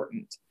more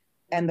important,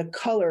 and the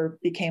color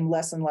became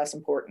less and less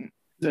important.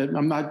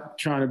 I'm not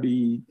trying to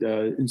be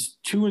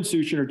too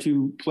insouciant or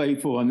too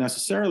playful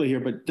unnecessarily here,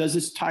 but does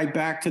this tie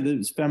back to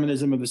the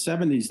feminism of the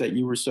 70s that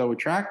you were so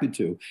attracted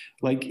to?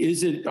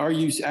 Are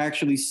you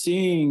actually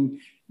seeing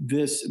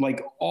this,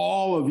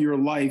 all of your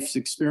life's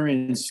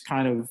experience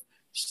kind of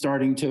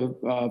starting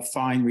to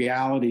find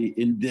reality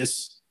in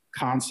this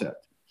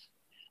concept?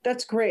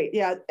 That's great.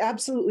 Yeah,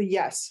 absolutely.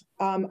 Yes.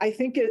 I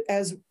think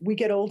as we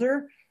get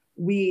older,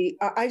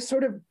 I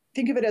sort of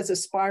think of it as a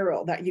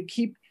spiral that you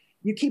keep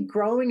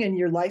growing and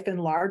your life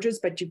enlarges,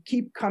 but you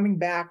keep coming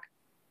back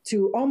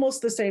to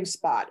almost the same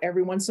spot.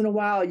 Every once in a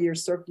while, you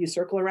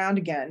circle around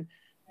again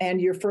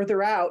and you're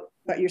further out,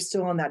 but you're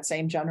still in that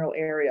same general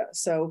area.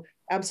 So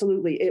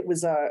absolutely, it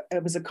was a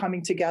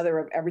coming together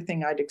of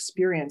everything I'd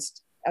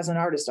experienced as an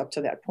artist up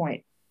to that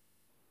point.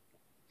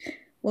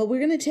 Well,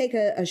 we're going to take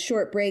a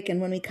short break, and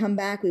when we come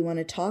back, we want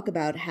to talk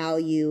about how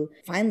you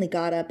finally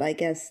got up, I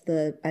guess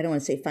I don't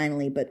want to say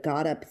finally, but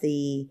got up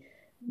the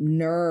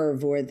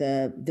nerve or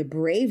the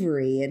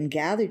bravery and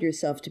gathered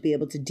yourself to be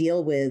able to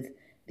deal with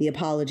the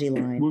apology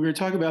line. We're going to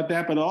talk about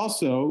that, but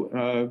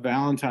also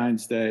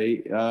Valentine's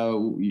Day,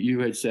 you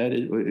had said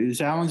it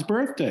is Alan's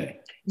birthday.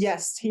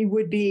 Yes, he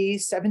would be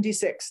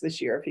 76 this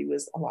year if he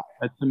was alive.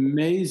 That's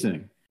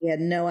amazing. We had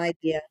no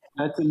idea.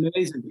 That's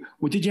amazing.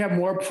 Well, did you have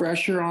more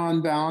pressure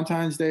on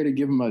Valentine's Day to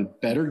give him a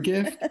better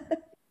gift?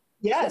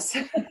 Yes,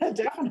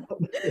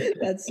 definitely.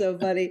 That's so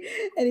funny.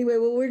 Anyway,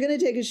 well, we're going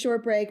to take a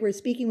short break. We're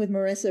speaking with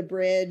Marissa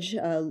Bridge,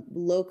 a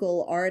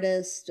local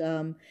artist,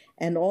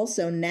 and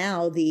also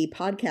now the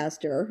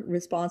podcaster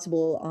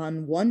responsible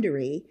on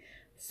Wondery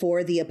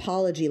for The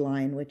Apology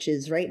Line, which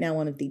is right now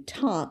one of the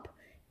top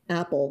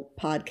Apple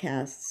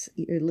podcasts.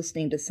 You're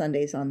listening to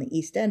Sundays on the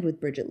East End with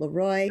Bridget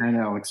Leroy. And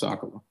Alex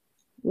Sokolow.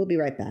 We'll be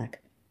right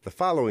back. The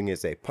following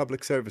is a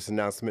public service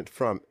announcement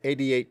from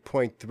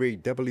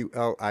 88.3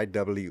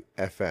 WLIW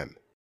FM.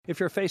 If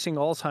you're facing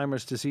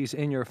Alzheimer's disease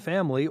in your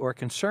family or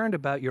concerned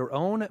about your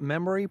own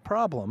memory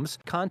problems,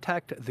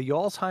 contact the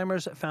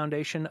Alzheimer's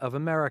Foundation of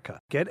America.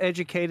 Get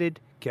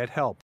educated, get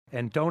help.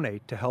 and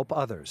donate to help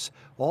others.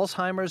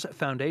 Alzheimer's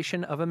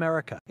Foundation of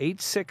America,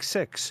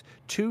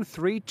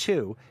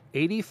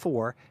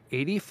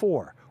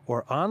 866-232-8484,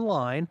 or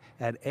online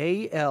at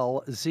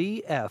alzfdn.org.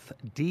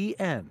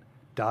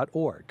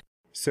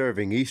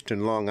 Serving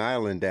eastern Long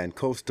Island and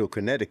coastal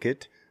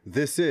Connecticut,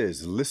 this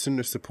is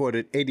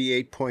listener-supported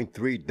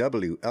 88.3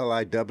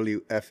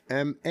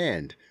 WLIW-FM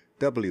and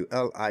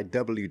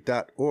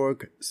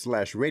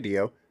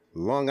WLIW.org/radio,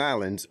 Long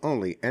Island's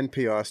only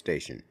NPR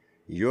station.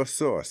 Your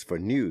source for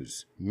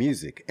news,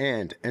 music,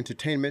 and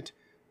entertainment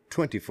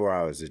 24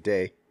 hours a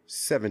day,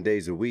 7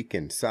 days a week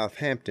in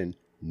Southampton,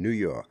 New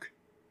York.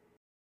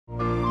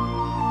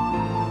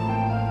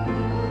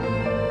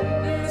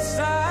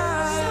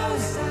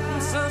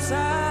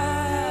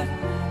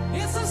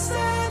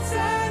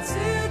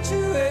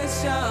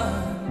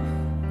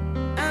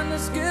 And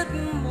it's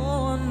getting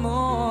more and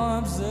more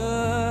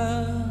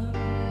absurd.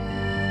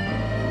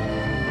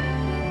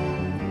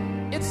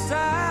 It's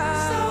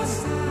sad,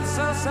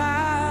 so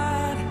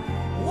sad.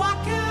 Why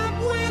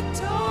can't we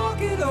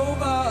talk it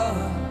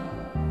over?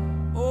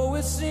 Oh,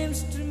 it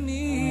seems to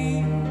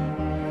me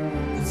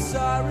that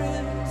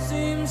sorry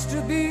seems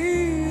to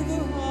be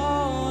the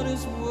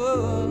hardest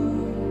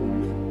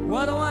word.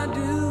 What do I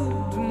do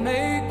to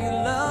make you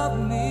love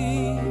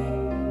me?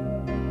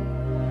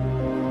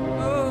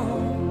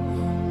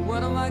 What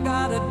do I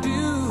gotta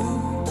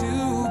do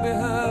to be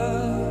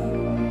heard?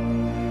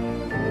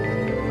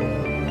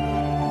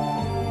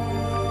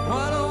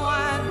 What do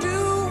I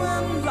do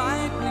when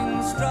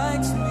lightning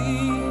strikes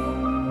me?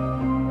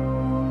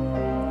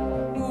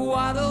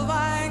 What have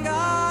I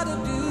gotta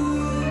do?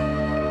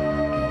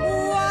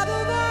 What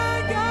have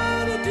I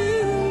gotta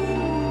do?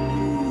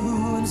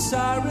 And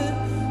sorry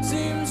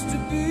seems to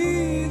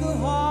be the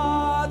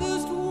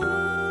hardest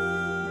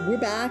word. We're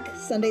back.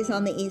 Sundays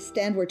on the East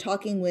End. We're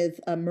talking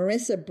with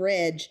Marissa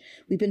Bridge.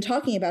 We've been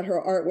talking about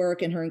her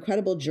artwork and her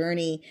incredible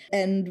journey,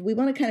 and we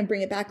want to kind of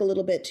bring it back a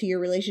little bit to your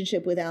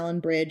relationship with Alan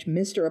Bridge,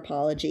 Mr.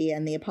 Apology,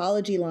 and the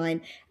Apology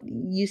line.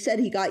 You said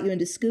he got you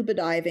into scuba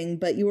diving,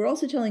 but you were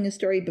also telling a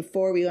story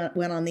before we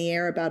went on the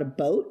air about a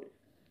boat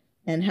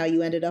and how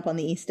you ended up on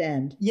the East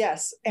End.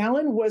 Yes,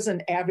 Alan was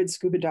an avid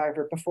scuba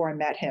diver before I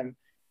met him,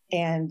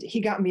 and he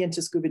got me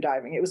into scuba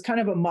diving. It was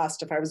kind of a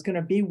must. If I was going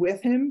to be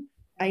with him,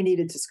 I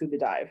needed to scuba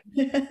dive.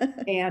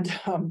 And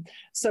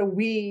so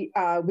we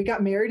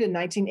got married in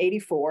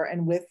 1984,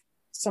 and with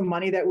some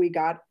money that we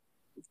got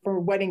for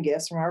wedding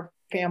gifts from our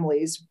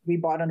families, we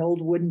bought an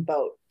old wooden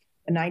boat,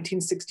 a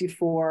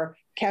 1964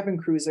 cabin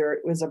cruiser.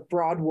 It was a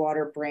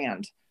Broadwater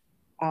brand,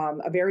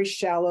 a very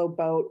shallow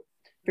boat,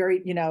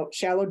 very,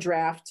 shallow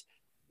draft,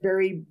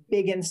 very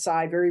big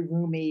inside, very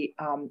roomy,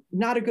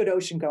 not a good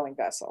ocean going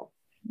vessel,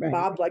 right.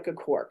 Bobbed like a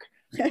cork.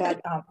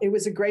 But it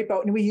was a great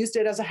boat, and we used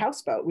it as a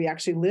houseboat. We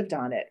actually lived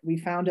on it. We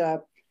found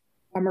a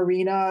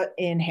marina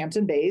in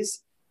Hampton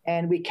Bays,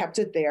 and we kept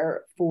it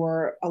there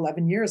for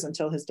 11 years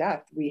until his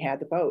death. We had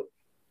the boat.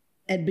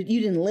 But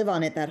you didn't live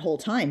on it that whole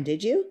time,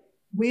 did you?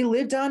 We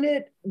lived on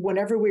it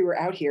whenever we were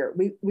out here.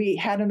 We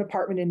had an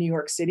apartment in New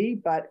York City,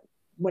 but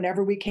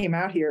whenever we came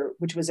out here,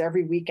 which was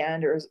every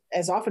weekend or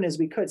as often as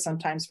we could,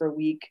 sometimes for a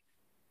week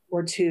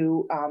or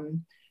two,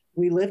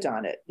 we lived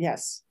on it.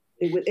 Yes.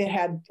 It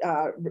had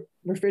a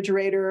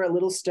refrigerator, a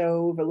little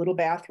stove, a little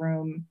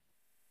bathroom,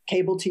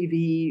 cable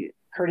TV,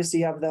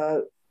 courtesy of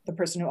the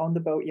person who owned the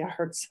boat. Yeah,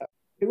 so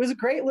it was a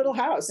great little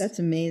house. That's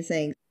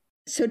amazing.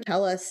 So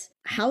tell us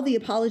how the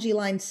Apology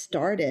line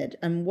started,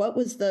 and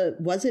was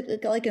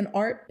it like an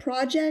art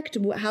project?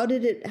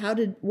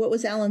 What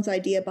was Alan's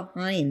idea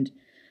behind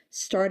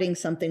starting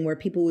something where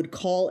people would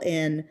call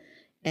in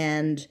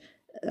and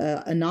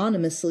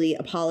anonymously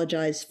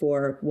apologize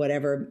for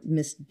whatever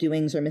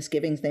misdoings or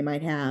misgivings they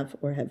might have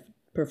or have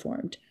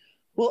performed?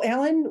 Well,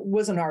 Alan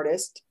was an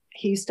artist.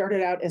 He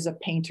started out as a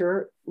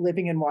painter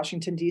living in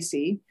Washington,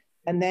 D.C.,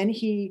 and then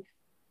he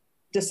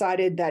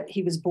decided that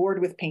he was bored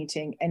with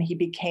painting and he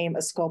became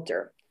a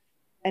sculptor.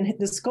 And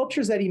the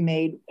sculptures that he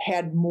made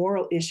had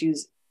moral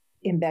issues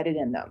embedded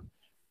in them.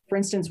 For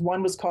instance,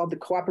 one was called the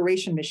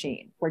cooperation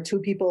machine, where two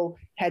people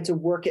had to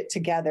work it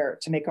together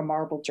to make a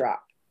marble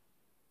drop.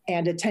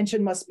 And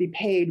attention must be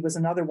paid was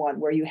another one,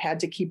 where you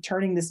had to keep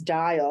turning this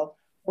dial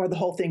or the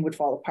whole thing would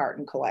fall apart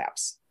and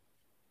collapse.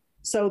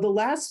 So the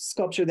last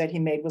sculpture that he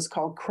made was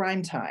called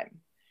Crime Time.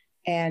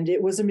 And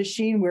it was a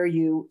machine where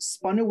you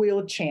spun a wheel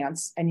of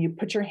chance and you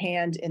put your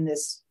hand in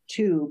this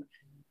tube,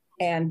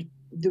 and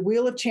the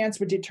wheel of chance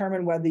would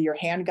determine whether your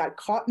hand got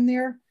caught in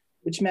there,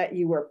 which meant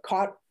you were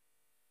caught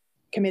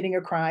committing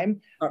a crime,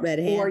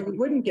 or you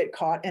wouldn't get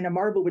caught and a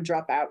marble would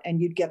drop out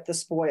and you'd get the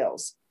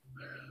spoils.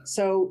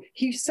 So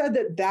he said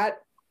that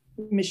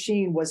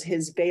machine was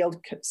his veiled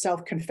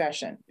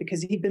self-confession,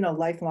 because he'd been a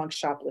lifelong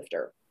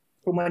shoplifter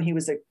from when he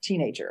was a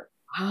teenager.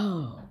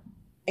 Oh.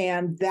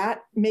 And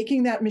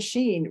making that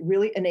machine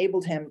really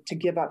enabled him to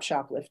give up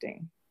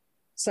shoplifting.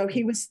 So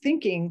he was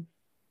thinking,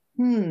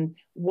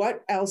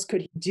 what else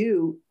could he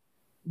do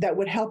that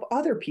would help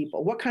other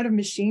people? What kind of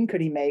machine could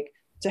he make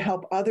to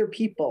help other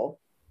people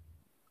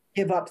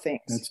give up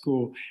things? That's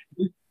cool.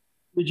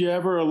 Did you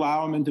ever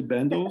allow him into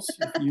Bendel's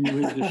if you knew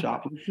he was a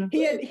shoplifter?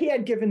 He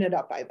had given it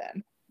up by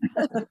then.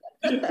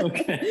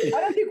 Okay. I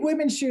don't think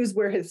women's shoes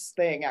were his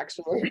thing,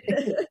 actually.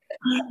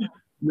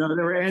 No,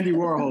 they were Andy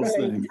Warhol's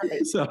Right, thing.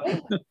 right.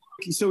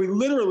 So he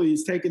literally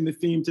is taking the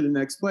theme to the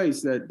next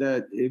place,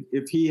 that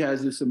if he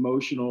has this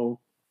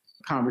emotional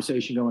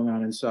conversation going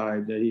on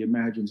inside that he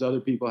imagines other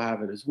people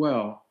have it as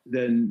well,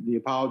 then the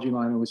apology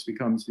line almost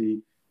becomes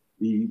the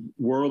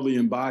worldly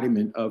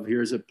embodiment of,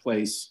 here's a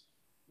place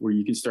where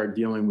you can start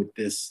dealing with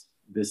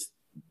the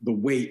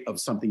weight of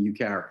something you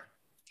carry.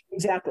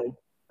 Exactly.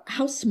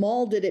 How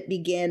small did it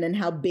begin and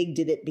how big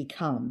did it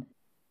become?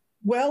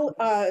 Well,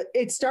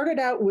 it started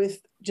out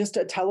with just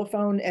a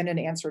telephone and an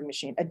answering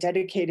machine, a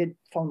dedicated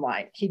phone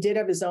line. He did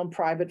have his own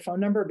private phone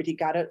number, but he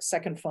got a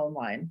second phone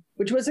line,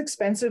 which was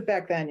expensive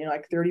back then,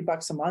 like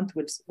 $30 a month,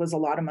 which was a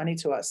lot of money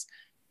to us.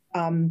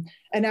 And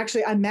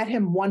actually, I met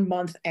him 1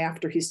 month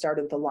after he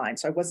started the line.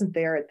 So I wasn't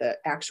there at the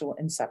actual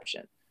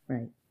inception.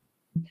 Right.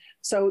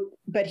 So,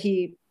 but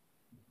he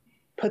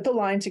put the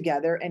line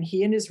together, and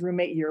he and his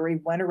roommate Yuri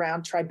went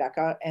around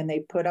Tribeca and they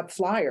put up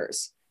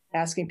flyers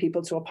asking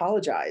people to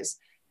apologize.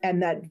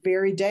 And that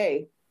very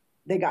day,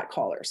 they got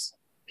callers.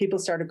 People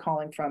started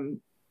calling from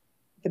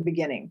the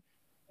beginning.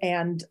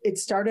 And it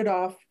started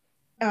off,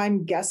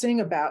 I'm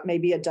guessing, about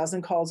maybe a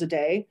dozen calls a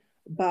day.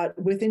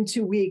 But within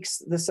 2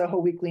 weeks, the Soho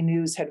Weekly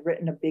News had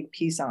written a big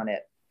piece on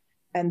it.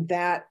 And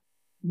that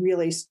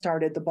really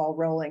started the ball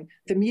rolling.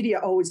 The media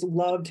always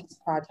loved his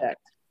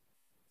project.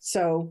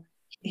 So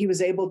he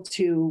was able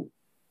to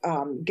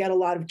get a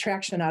lot of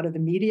traction out of the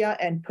media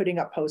and putting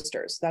up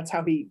posters. That's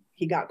how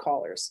he got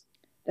callers.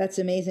 That's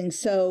amazing.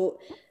 So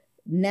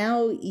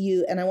now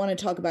and I want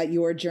to talk about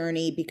your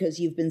journey, because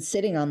you've been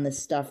sitting on this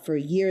stuff for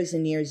years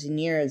and years and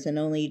years, and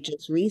only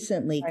just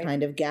recently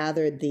kind of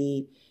gathered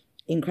the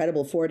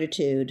incredible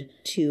fortitude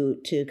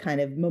to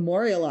kind of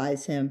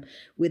memorialize him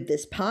with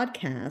this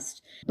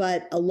podcast.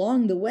 But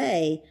along the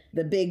way,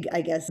 the big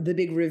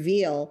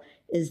reveal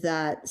is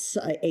that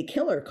a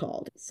killer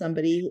called.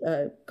 Somebody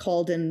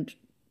called and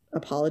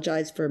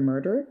apologized for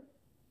murder.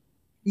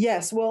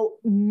 Yes, well,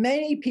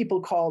 many people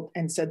called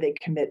and said they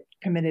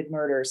committed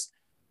murders,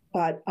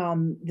 but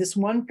this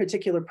one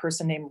particular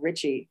person named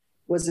Richie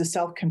was a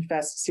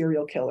self-confessed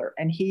serial killer,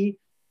 and he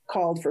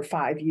called for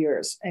 5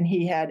 years, and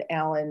he had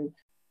Alan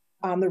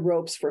on the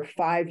ropes for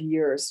 5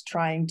 years,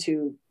 trying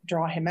to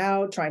draw him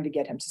out, trying to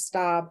get him to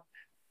stop,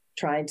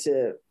 trying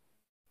to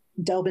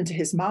delve into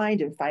his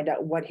mind and find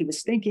out what he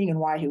was thinking and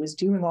why he was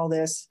doing all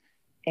this.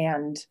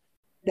 And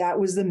that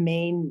was the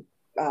main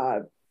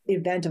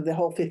event of the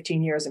whole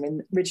 15 years. I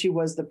mean, Richie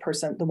was the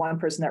one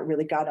person that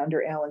really got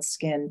under Alan's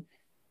skin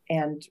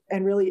and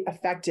really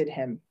affected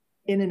him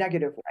in a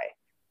negative way.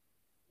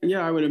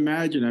 Yeah, I would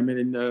imagine. I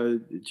mean,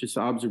 just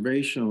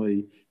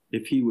observationally,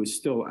 if he was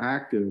still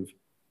active,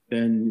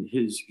 then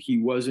he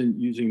wasn't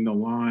using the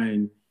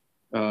line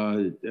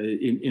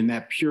in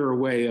that pure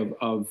way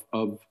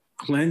of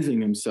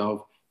cleansing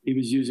himself. He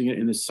was using it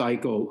in the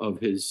cycle of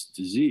his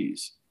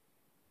disease.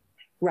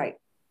 Right.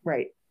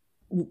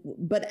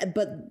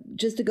 But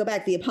just to go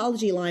back, the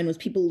apology line was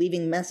people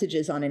leaving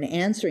messages on an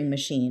answering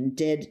machine.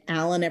 Did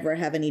Alan ever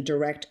have any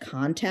direct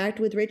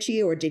contact with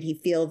Richie, or did he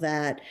feel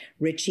that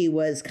Richie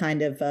was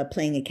kind of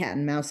playing a cat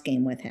and mouse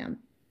game with him?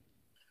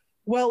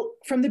 Well,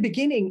 from the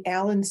beginning,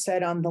 Alan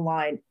said on the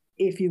line,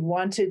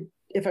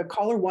 if a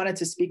caller wanted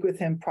to speak with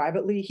him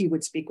privately, he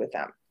would speak with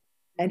them.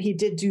 And he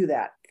did do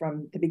that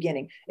from the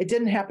beginning. It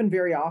didn't happen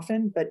very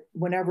often, but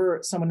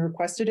whenever someone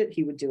requested it,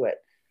 he would do it.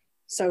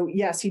 So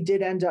yes, he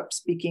did end up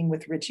speaking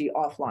with Richie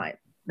offline.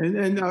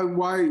 And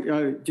why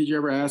did you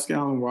ever ask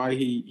Alan why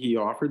he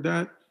offered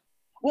that?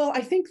 Well,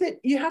 I think that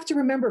you have to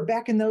remember,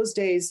 back in those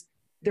days,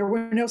 there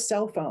were no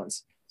cell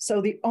phones.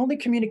 So the only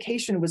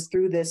communication was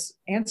through this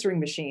answering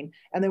machine.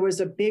 And there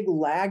was a big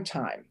lag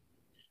time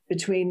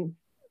between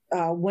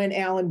when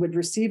Alan would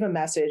receive a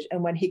message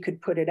and when he could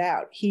put it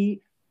out.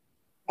 He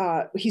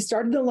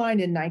started the line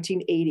in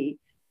 1980,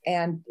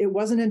 and it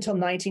wasn't until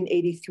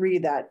 1983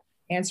 that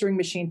answering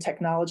machine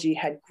technology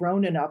had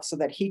grown enough so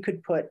that he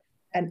could put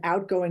an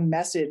outgoing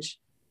message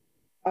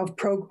of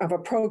a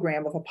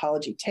program of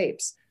apology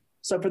tapes.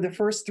 So for the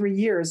first 3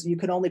 years, you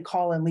could only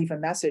call and leave a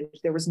message.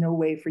 There was no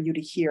way for you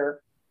to hear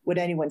what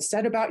anyone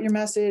said about your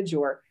message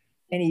or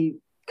any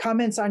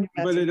comments on your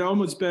message. But it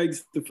almost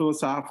begs the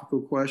philosophical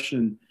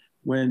question,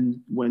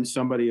 when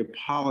somebody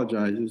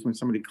apologizes, when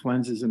somebody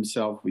cleanses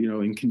himself,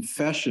 in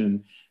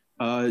confession,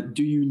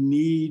 do you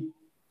need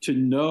to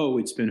know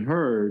it's been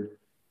heard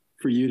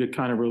for you to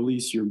kind of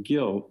release your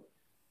guilt,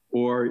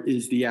 or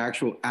is the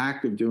actual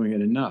act of doing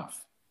it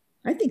enough?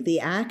 I think the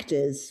act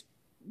is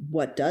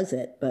what does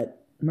it,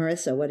 but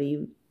Marissa, what do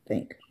you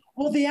think?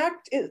 Well, the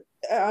act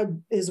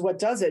is what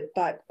does it,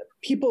 but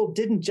people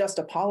didn't just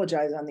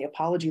apologize on the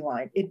apology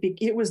line.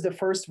 It was the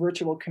first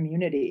virtual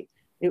community.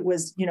 It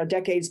was,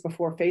 decades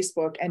before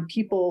Facebook, and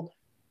people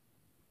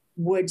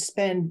would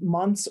spend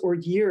months or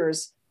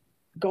years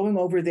going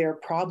over their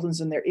problems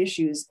and their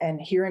issues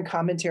and hearing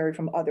commentary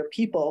from other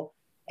people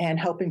and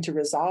helping to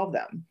resolve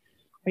them.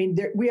 I mean,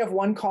 we have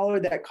one caller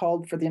that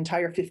called for the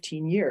entire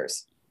 15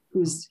 years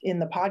who's in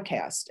the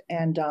podcast.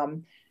 And,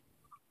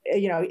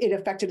 it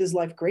affected his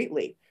life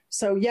greatly.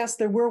 So yes,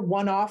 there were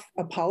one-off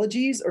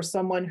apologies or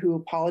someone who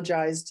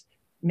apologized.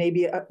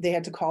 Maybe they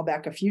had to call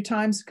back a few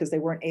times because they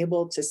weren't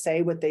able to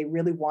say what they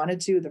really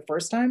wanted to the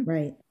first time.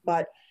 Right.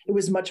 But it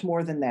was much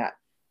more than that.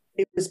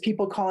 It was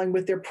people calling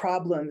with their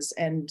problems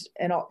and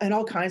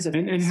all kinds of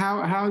things. And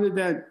how did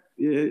that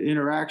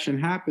interaction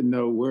happen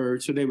though?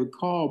 So they would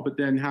call, but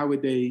then how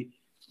would they?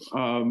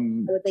 How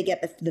would they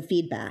get the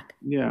feedback?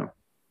 Yeah.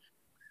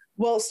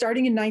 Well,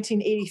 starting in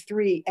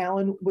 1983,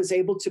 Alan was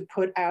able to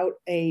put out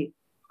a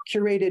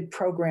curated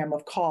program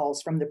of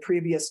calls from the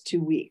previous 2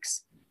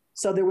 weeks.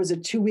 So there was a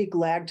 2-week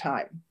lag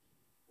time.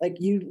 Like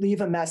you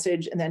leave a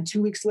message and then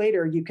 2 weeks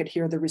later, you could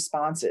hear the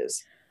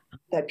responses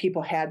that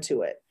people had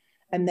to it.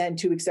 And then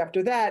 2 weeks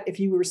after that, if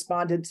you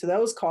responded to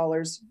those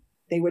callers,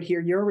 they would hear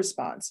your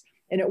response.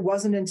 And it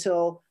wasn't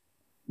until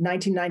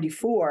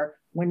 1994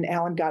 when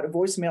Alan got a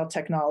voicemail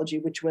technology,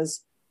 which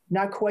was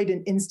not quite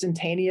an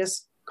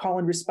instantaneous call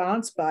and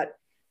response, but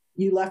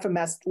you left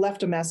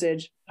a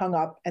message, hung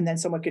up, and then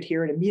someone could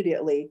hear it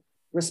immediately,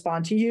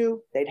 respond to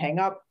you, they'd hang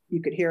up,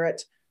 you could hear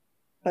it.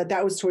 But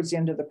that was towards the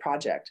end of the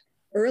project.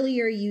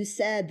 Earlier, you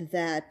said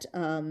that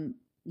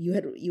you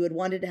had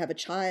wanted to have a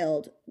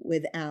child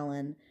with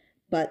Alan,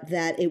 but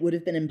that it would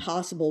have been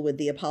impossible with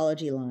the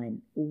apology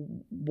line.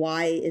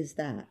 Why is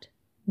that?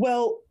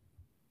 Well,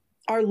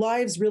 our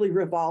lives really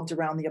revolved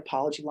around the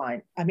apology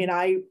line. I mean,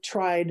 I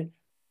tried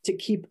to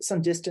keep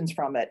some distance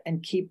from it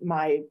and keep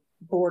my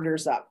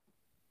borders up,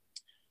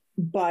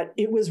 but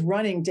it was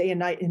running day and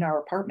night in our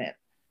apartment.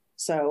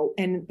 So,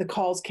 and the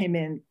calls came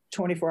in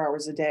 24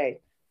 hours a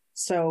day.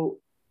 So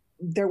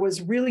there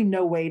was really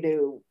no way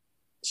to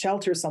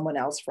shelter someone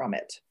else from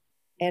it.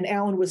 And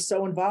Alan was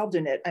so involved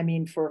in it. I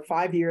mean, for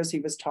 5 years, he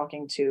was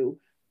talking to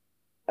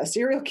a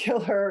serial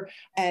killer,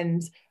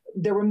 and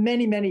there were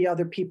many, many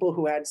other people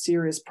who had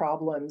serious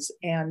problems.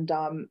 And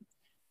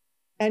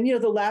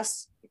the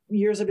last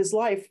years of his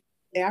life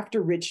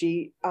after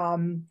Richie,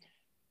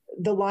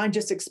 the line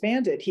just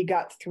expanded. He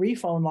got 3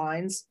 phone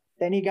lines,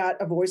 then he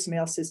got a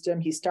voicemail system.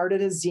 He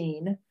started a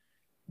zine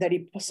that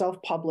he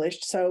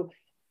self-published. So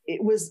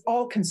it was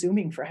all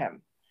consuming for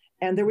him.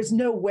 And there was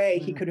no way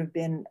he could have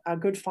been a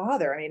good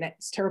father. I mean,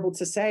 it's terrible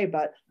to say,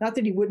 but not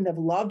that he wouldn't have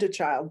loved a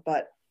child,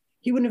 but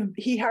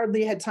he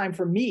hardly had time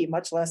for me,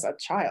 much less a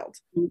child.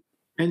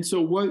 And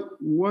so what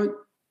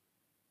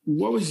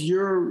was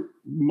your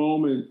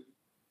moment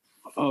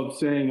of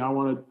saying, I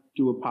want to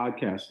do a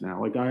podcast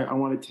now? Like, I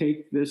want to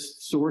take this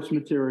source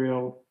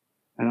material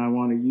and I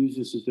want to use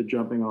this as the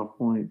jumping off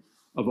point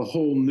of a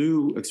whole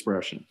new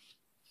expression.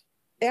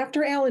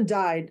 After Alan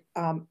died,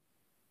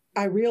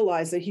 I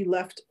realized that he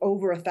left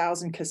over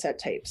 1,000 cassette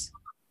tapes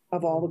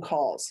of all the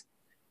calls.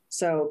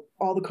 So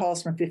all the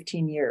calls from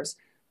 15 years.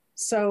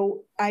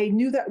 So I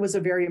knew that was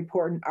a very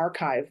important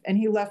archive. And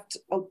he left,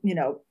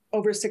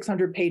 over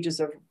 600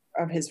 pages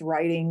of his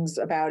writings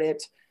about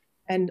it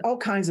and all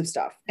kinds of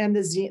stuff. And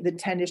the zine, the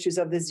 10 issues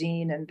of the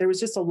zine. And there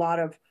was just a lot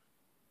of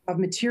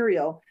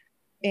material.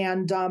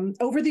 And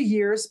over the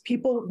years,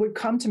 people would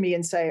come to me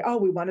and say, oh,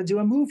 we want to do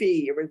a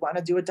movie, or we want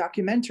to do a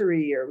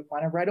documentary, or we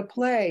want to write a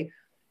play.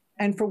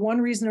 And for one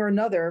reason or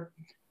another,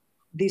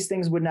 these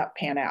things would not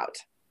pan out.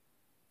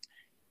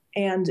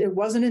 And it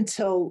wasn't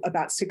until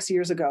about 6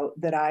 years ago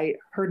that I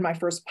heard my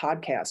first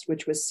podcast,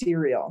 which was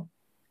Serial.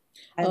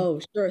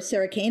 And sure.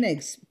 Sarah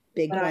Koenig's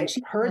big one. I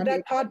heard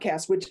that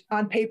podcast, which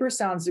on paper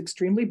sounds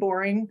extremely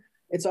boring.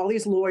 It's all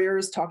these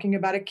lawyers talking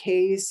about a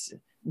case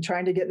and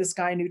trying to get this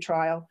guy a new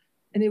trial.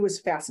 And it was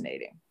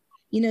fascinating.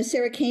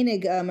 Sarah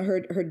Koenig,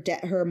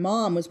 her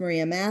mom was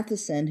Maria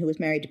Matheson, who was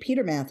married to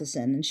Peter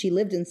Matheson, and she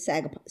lived in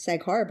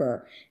Sag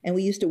Harbor, and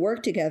we used to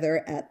work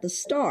together at the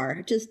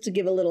Star, just to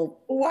give a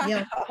little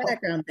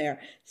background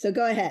there. So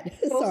go ahead.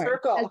 Full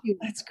circle.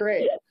 That's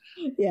great.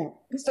 Yeah.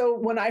 So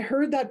when I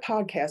heard that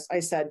podcast, I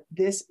said,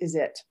 this is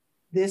it.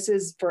 This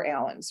is for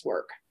Alan's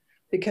work,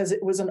 because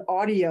it was an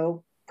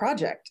audio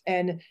project,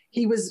 and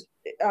he was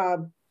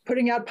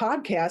putting out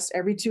podcasts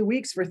every 2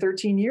 weeks for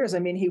 13 years. I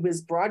mean, he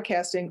was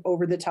broadcasting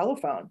over the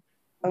telephone,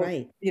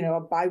 right? A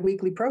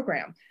biweekly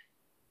program.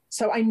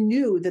 So I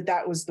knew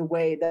that was the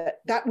way,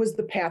 that was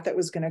the path that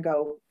was going to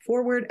go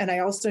forward. And I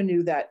also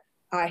knew that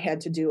I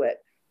had to do it,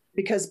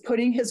 because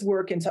putting his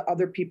work into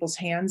other people's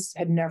hands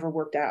had never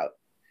worked out.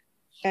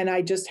 And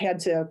I just had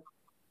to.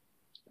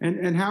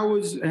 And how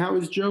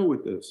was Joe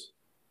with this?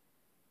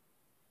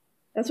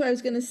 That's what I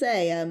was going to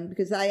say,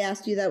 because I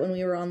asked you that when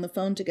we were on the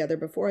phone together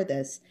before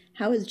this.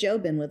 How has Joe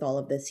been with all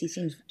of this? He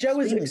seems Joe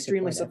is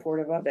extremely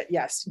supportive of it.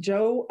 Yes,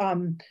 Joe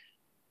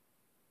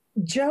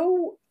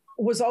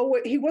was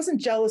always, he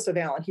wasn't jealous of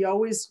Alan. He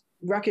always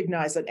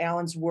recognized that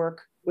Alan's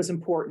work was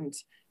important.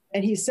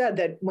 And he said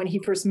that when he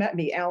first met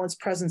me, Alan's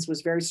presence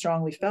was very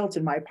strongly felt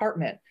in my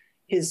apartment.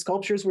 His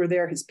sculptures were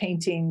there, his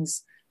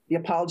paintings, the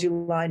apology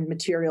line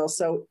material.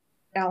 So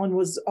Alan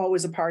was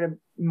always a part of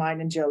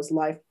mine and Joe's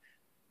life,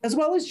 as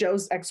well as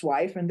Joe's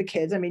ex-wife and the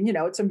kids. I mean,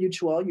 it's a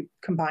mutual, you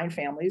combine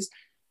families.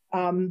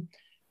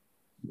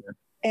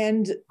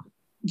 And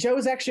Joe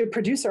is actually a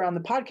producer on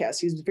the podcast.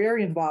 He's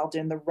very involved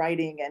in the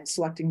writing and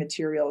selecting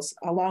materials,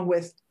 along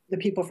with the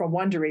people from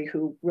Wondery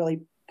who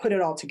really put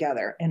it all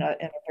together in a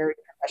very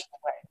professional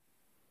way.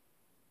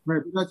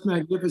 Right, but that's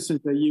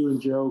magnificent that you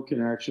and Joe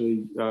can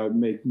actually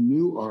make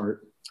new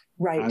art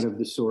out of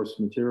the source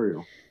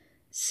material.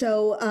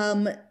 So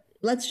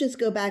let's just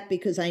go back,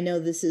 because I know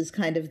this is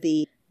kind of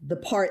the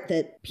part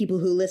that people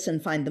who listen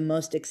find the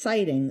most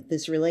exciting,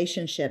 this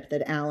relationship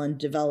that Alan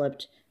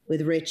developed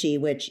with Richie,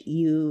 which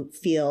you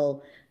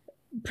feel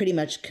pretty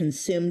much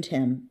consumed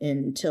him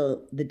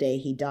until the day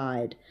he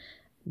died.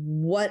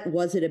 What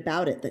was it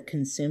about it that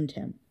consumed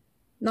him?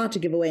 Not to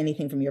give away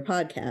anything from your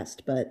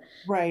podcast, but...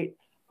 Right.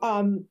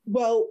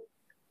 Well,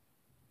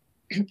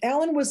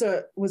 Alan was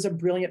a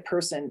brilliant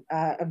person,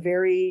 a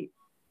very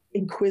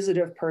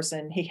inquisitive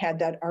person. He had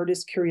that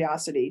artist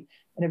curiosity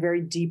in a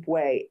very deep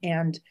way.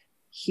 And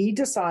he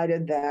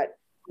decided that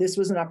this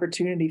was an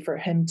opportunity for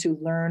him to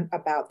learn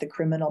about the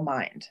criminal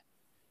mind.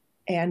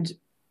 And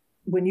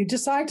when you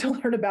decide to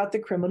learn about the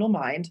criminal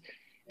mind,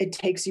 it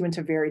takes you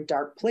into very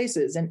dark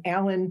places. And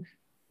Alan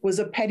was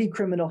a petty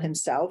criminal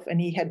himself, and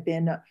he had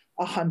been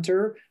a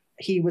hunter.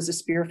 He was a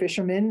spear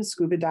fisherman,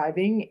 scuba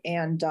diving,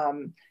 and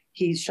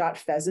he shot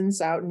pheasants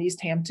out in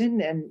East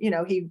Hampton. And,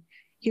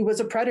 he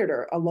was a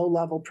predator, a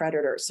low-level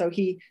predator. So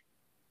he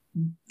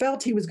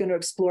felt he was going to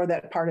explore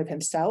that part of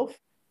himself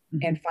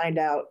and find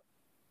out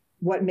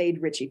what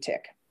made Richie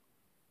tick.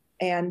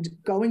 And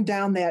going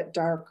down that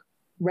dark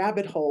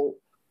rabbit hole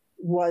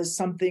was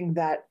something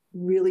that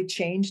really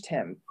changed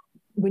him.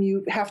 When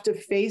you have to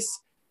face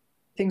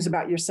things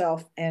about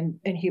yourself and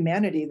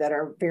humanity that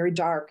are very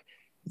dark,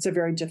 it's a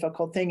very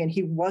difficult thing. And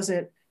he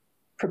wasn't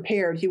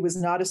prepared. He was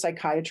not a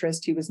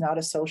psychiatrist. He was not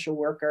a social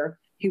worker.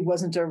 He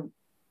wasn't a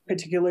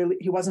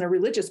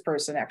religious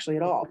person actually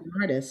at all. An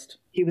artist.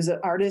 He was an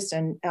artist,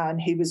 and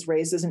he was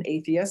raised as an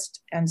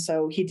atheist. And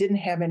so he didn't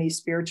have any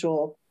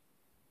spiritual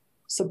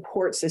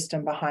support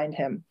system behind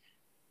him.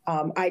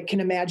 I can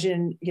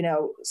imagine,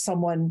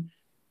 someone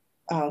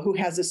who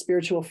has a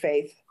spiritual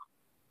faith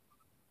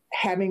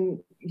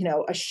having,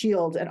 a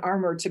shield and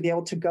armor to be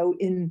able to go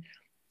in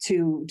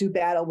to do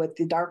battle with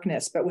the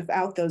darkness. But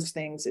without those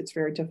things, it's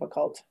very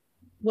difficult.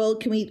 Well,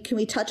 can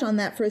we touch on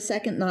that for a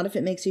second? Not if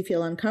it makes you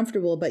feel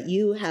uncomfortable, but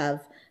you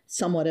have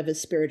somewhat of a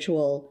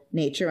spiritual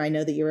nature. I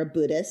know that you're a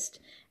Buddhist.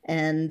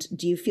 And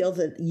do you feel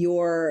that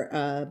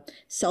your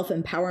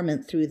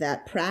self-empowerment through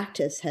that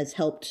practice has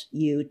helped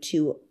you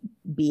to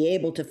be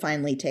able to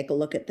finally take a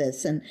look at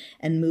this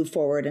and move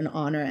forward and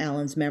honor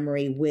Alan's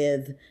memory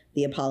with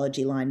the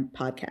Apology Line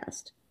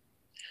podcast?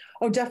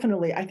 Oh,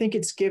 definitely. I think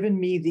it's given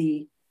me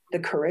the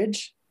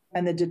courage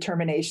and the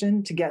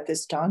determination to get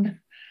this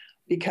done,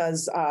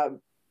 because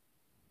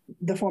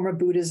the form of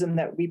Buddhism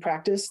that we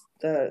practice,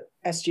 the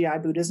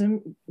SGI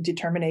Buddhism,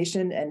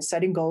 determination and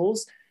setting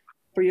goals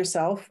for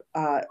yourself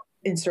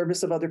in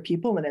service of other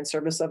people and in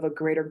service of a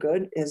greater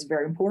good is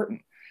very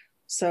important.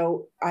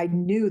 So I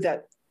knew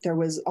that there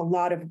was a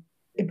lot of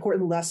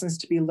important lessons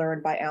to be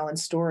learned by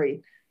Alan's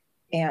story.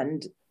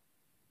 And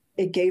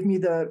it gave me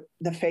the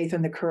faith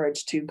and the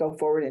courage to go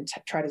forward and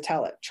try to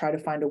tell it, try to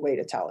find a way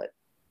to tell it.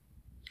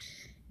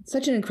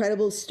 Such an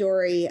incredible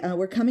story.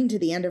 We're coming to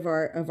the end of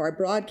our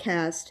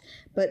broadcast,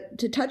 but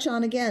to touch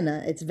on again,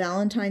 it's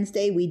Valentine's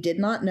Day. We did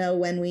not know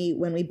when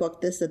we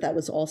booked this that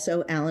was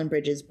also Alan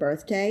Bridge's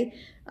birthday.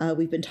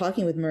 We've been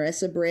talking with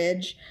Marissa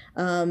Bridge,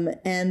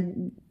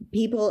 and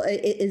people.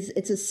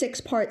 It's a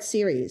 6-part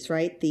series,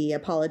 right? The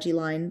Apology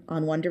Line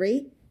on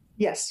Wondery.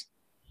 Yes.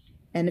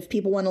 And if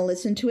people want to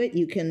listen to it,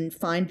 you can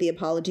find the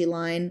Apology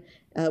Line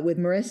with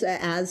Marissa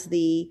as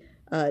the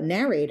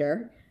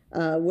narrator.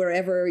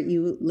 Wherever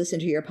you listen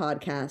to your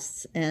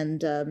podcasts.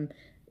 And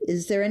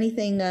is there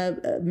anything,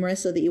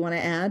 Marissa, that you want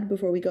to add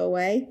before we go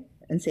away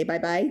and say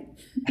bye-bye?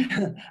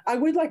 I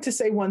would like to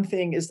say one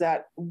thing is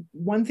that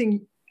one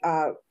thing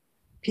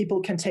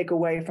people can take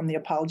away from the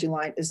Apology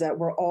Line is that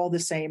we're all the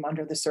same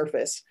under the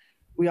surface.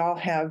 We all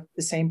have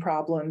the same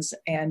problems,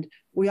 and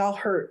we all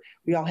hurt.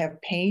 We all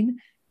have pain,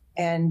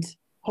 and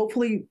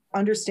hopefully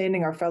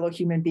understanding our fellow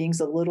human beings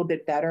a little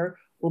bit better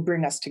will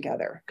bring us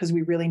together, because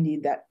we really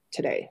need that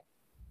today.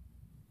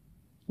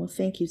 Well,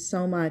 thank you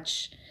so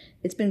much.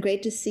 It's been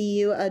great to see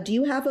you. Do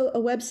you have a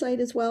website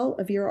as well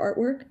of your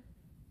artwork?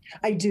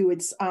 I do.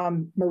 It's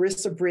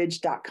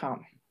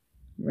marissabridge.com.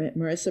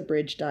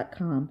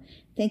 marissabridge.com.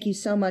 Thank you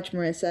so much,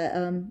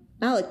 Marissa.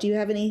 Alec, do you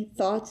have any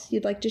thoughts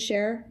you'd like to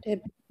share?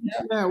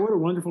 Yeah, what a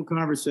wonderful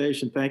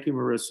conversation. Thank you,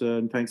 Marissa,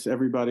 and thanks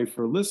everybody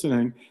for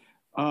listening.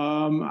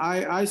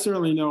 I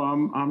certainly know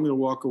I'm going to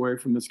walk away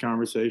from this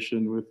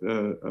conversation with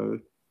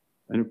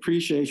an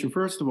appreciation,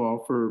 first of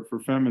all, for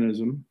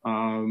feminism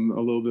a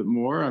little bit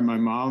more. And my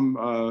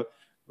mom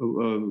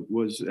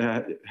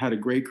had a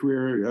great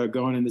career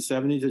going in the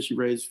 70s as she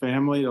raised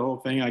family, the whole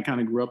thing. I kind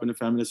of grew up in a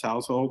feminist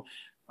household,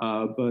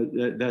 but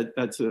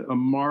that's a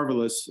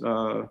marvelous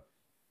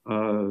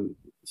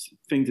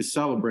thing to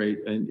celebrate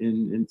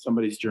in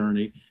somebody's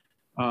journey.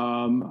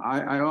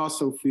 I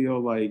also feel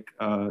like,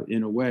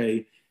 in a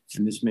way,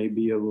 and this may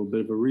be a little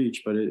bit of a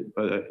reach, but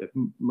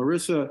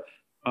Marissa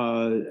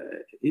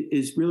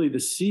is really the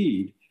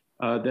seed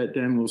that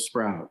then will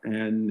sprout.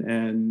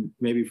 And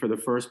maybe for the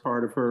first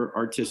part of her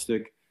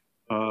artistic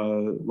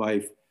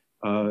life,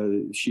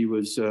 she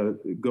was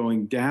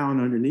going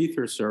down underneath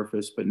her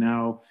surface, but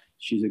now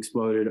she's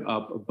exploded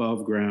up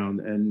above ground,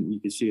 and you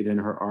can see it in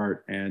her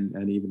art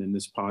and even in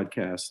this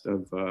podcast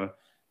of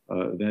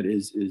that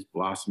is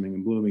blossoming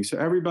and blooming. So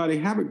everybody,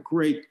 have a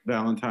great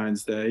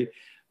Valentine's Day.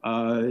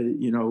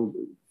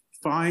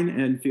 Find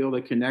and feel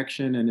the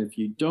connection, and if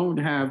you don't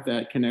have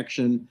that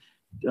connection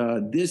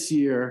this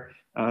year,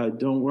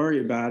 don't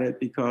worry about it,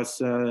 because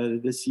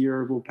this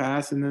year will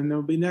pass and then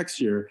there'll be next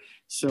year.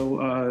 So,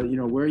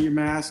 wear your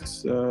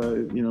masks,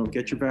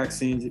 get your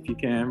vaccines if you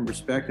can,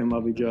 respect and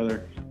love each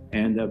other,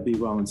 and be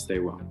well and stay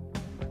well.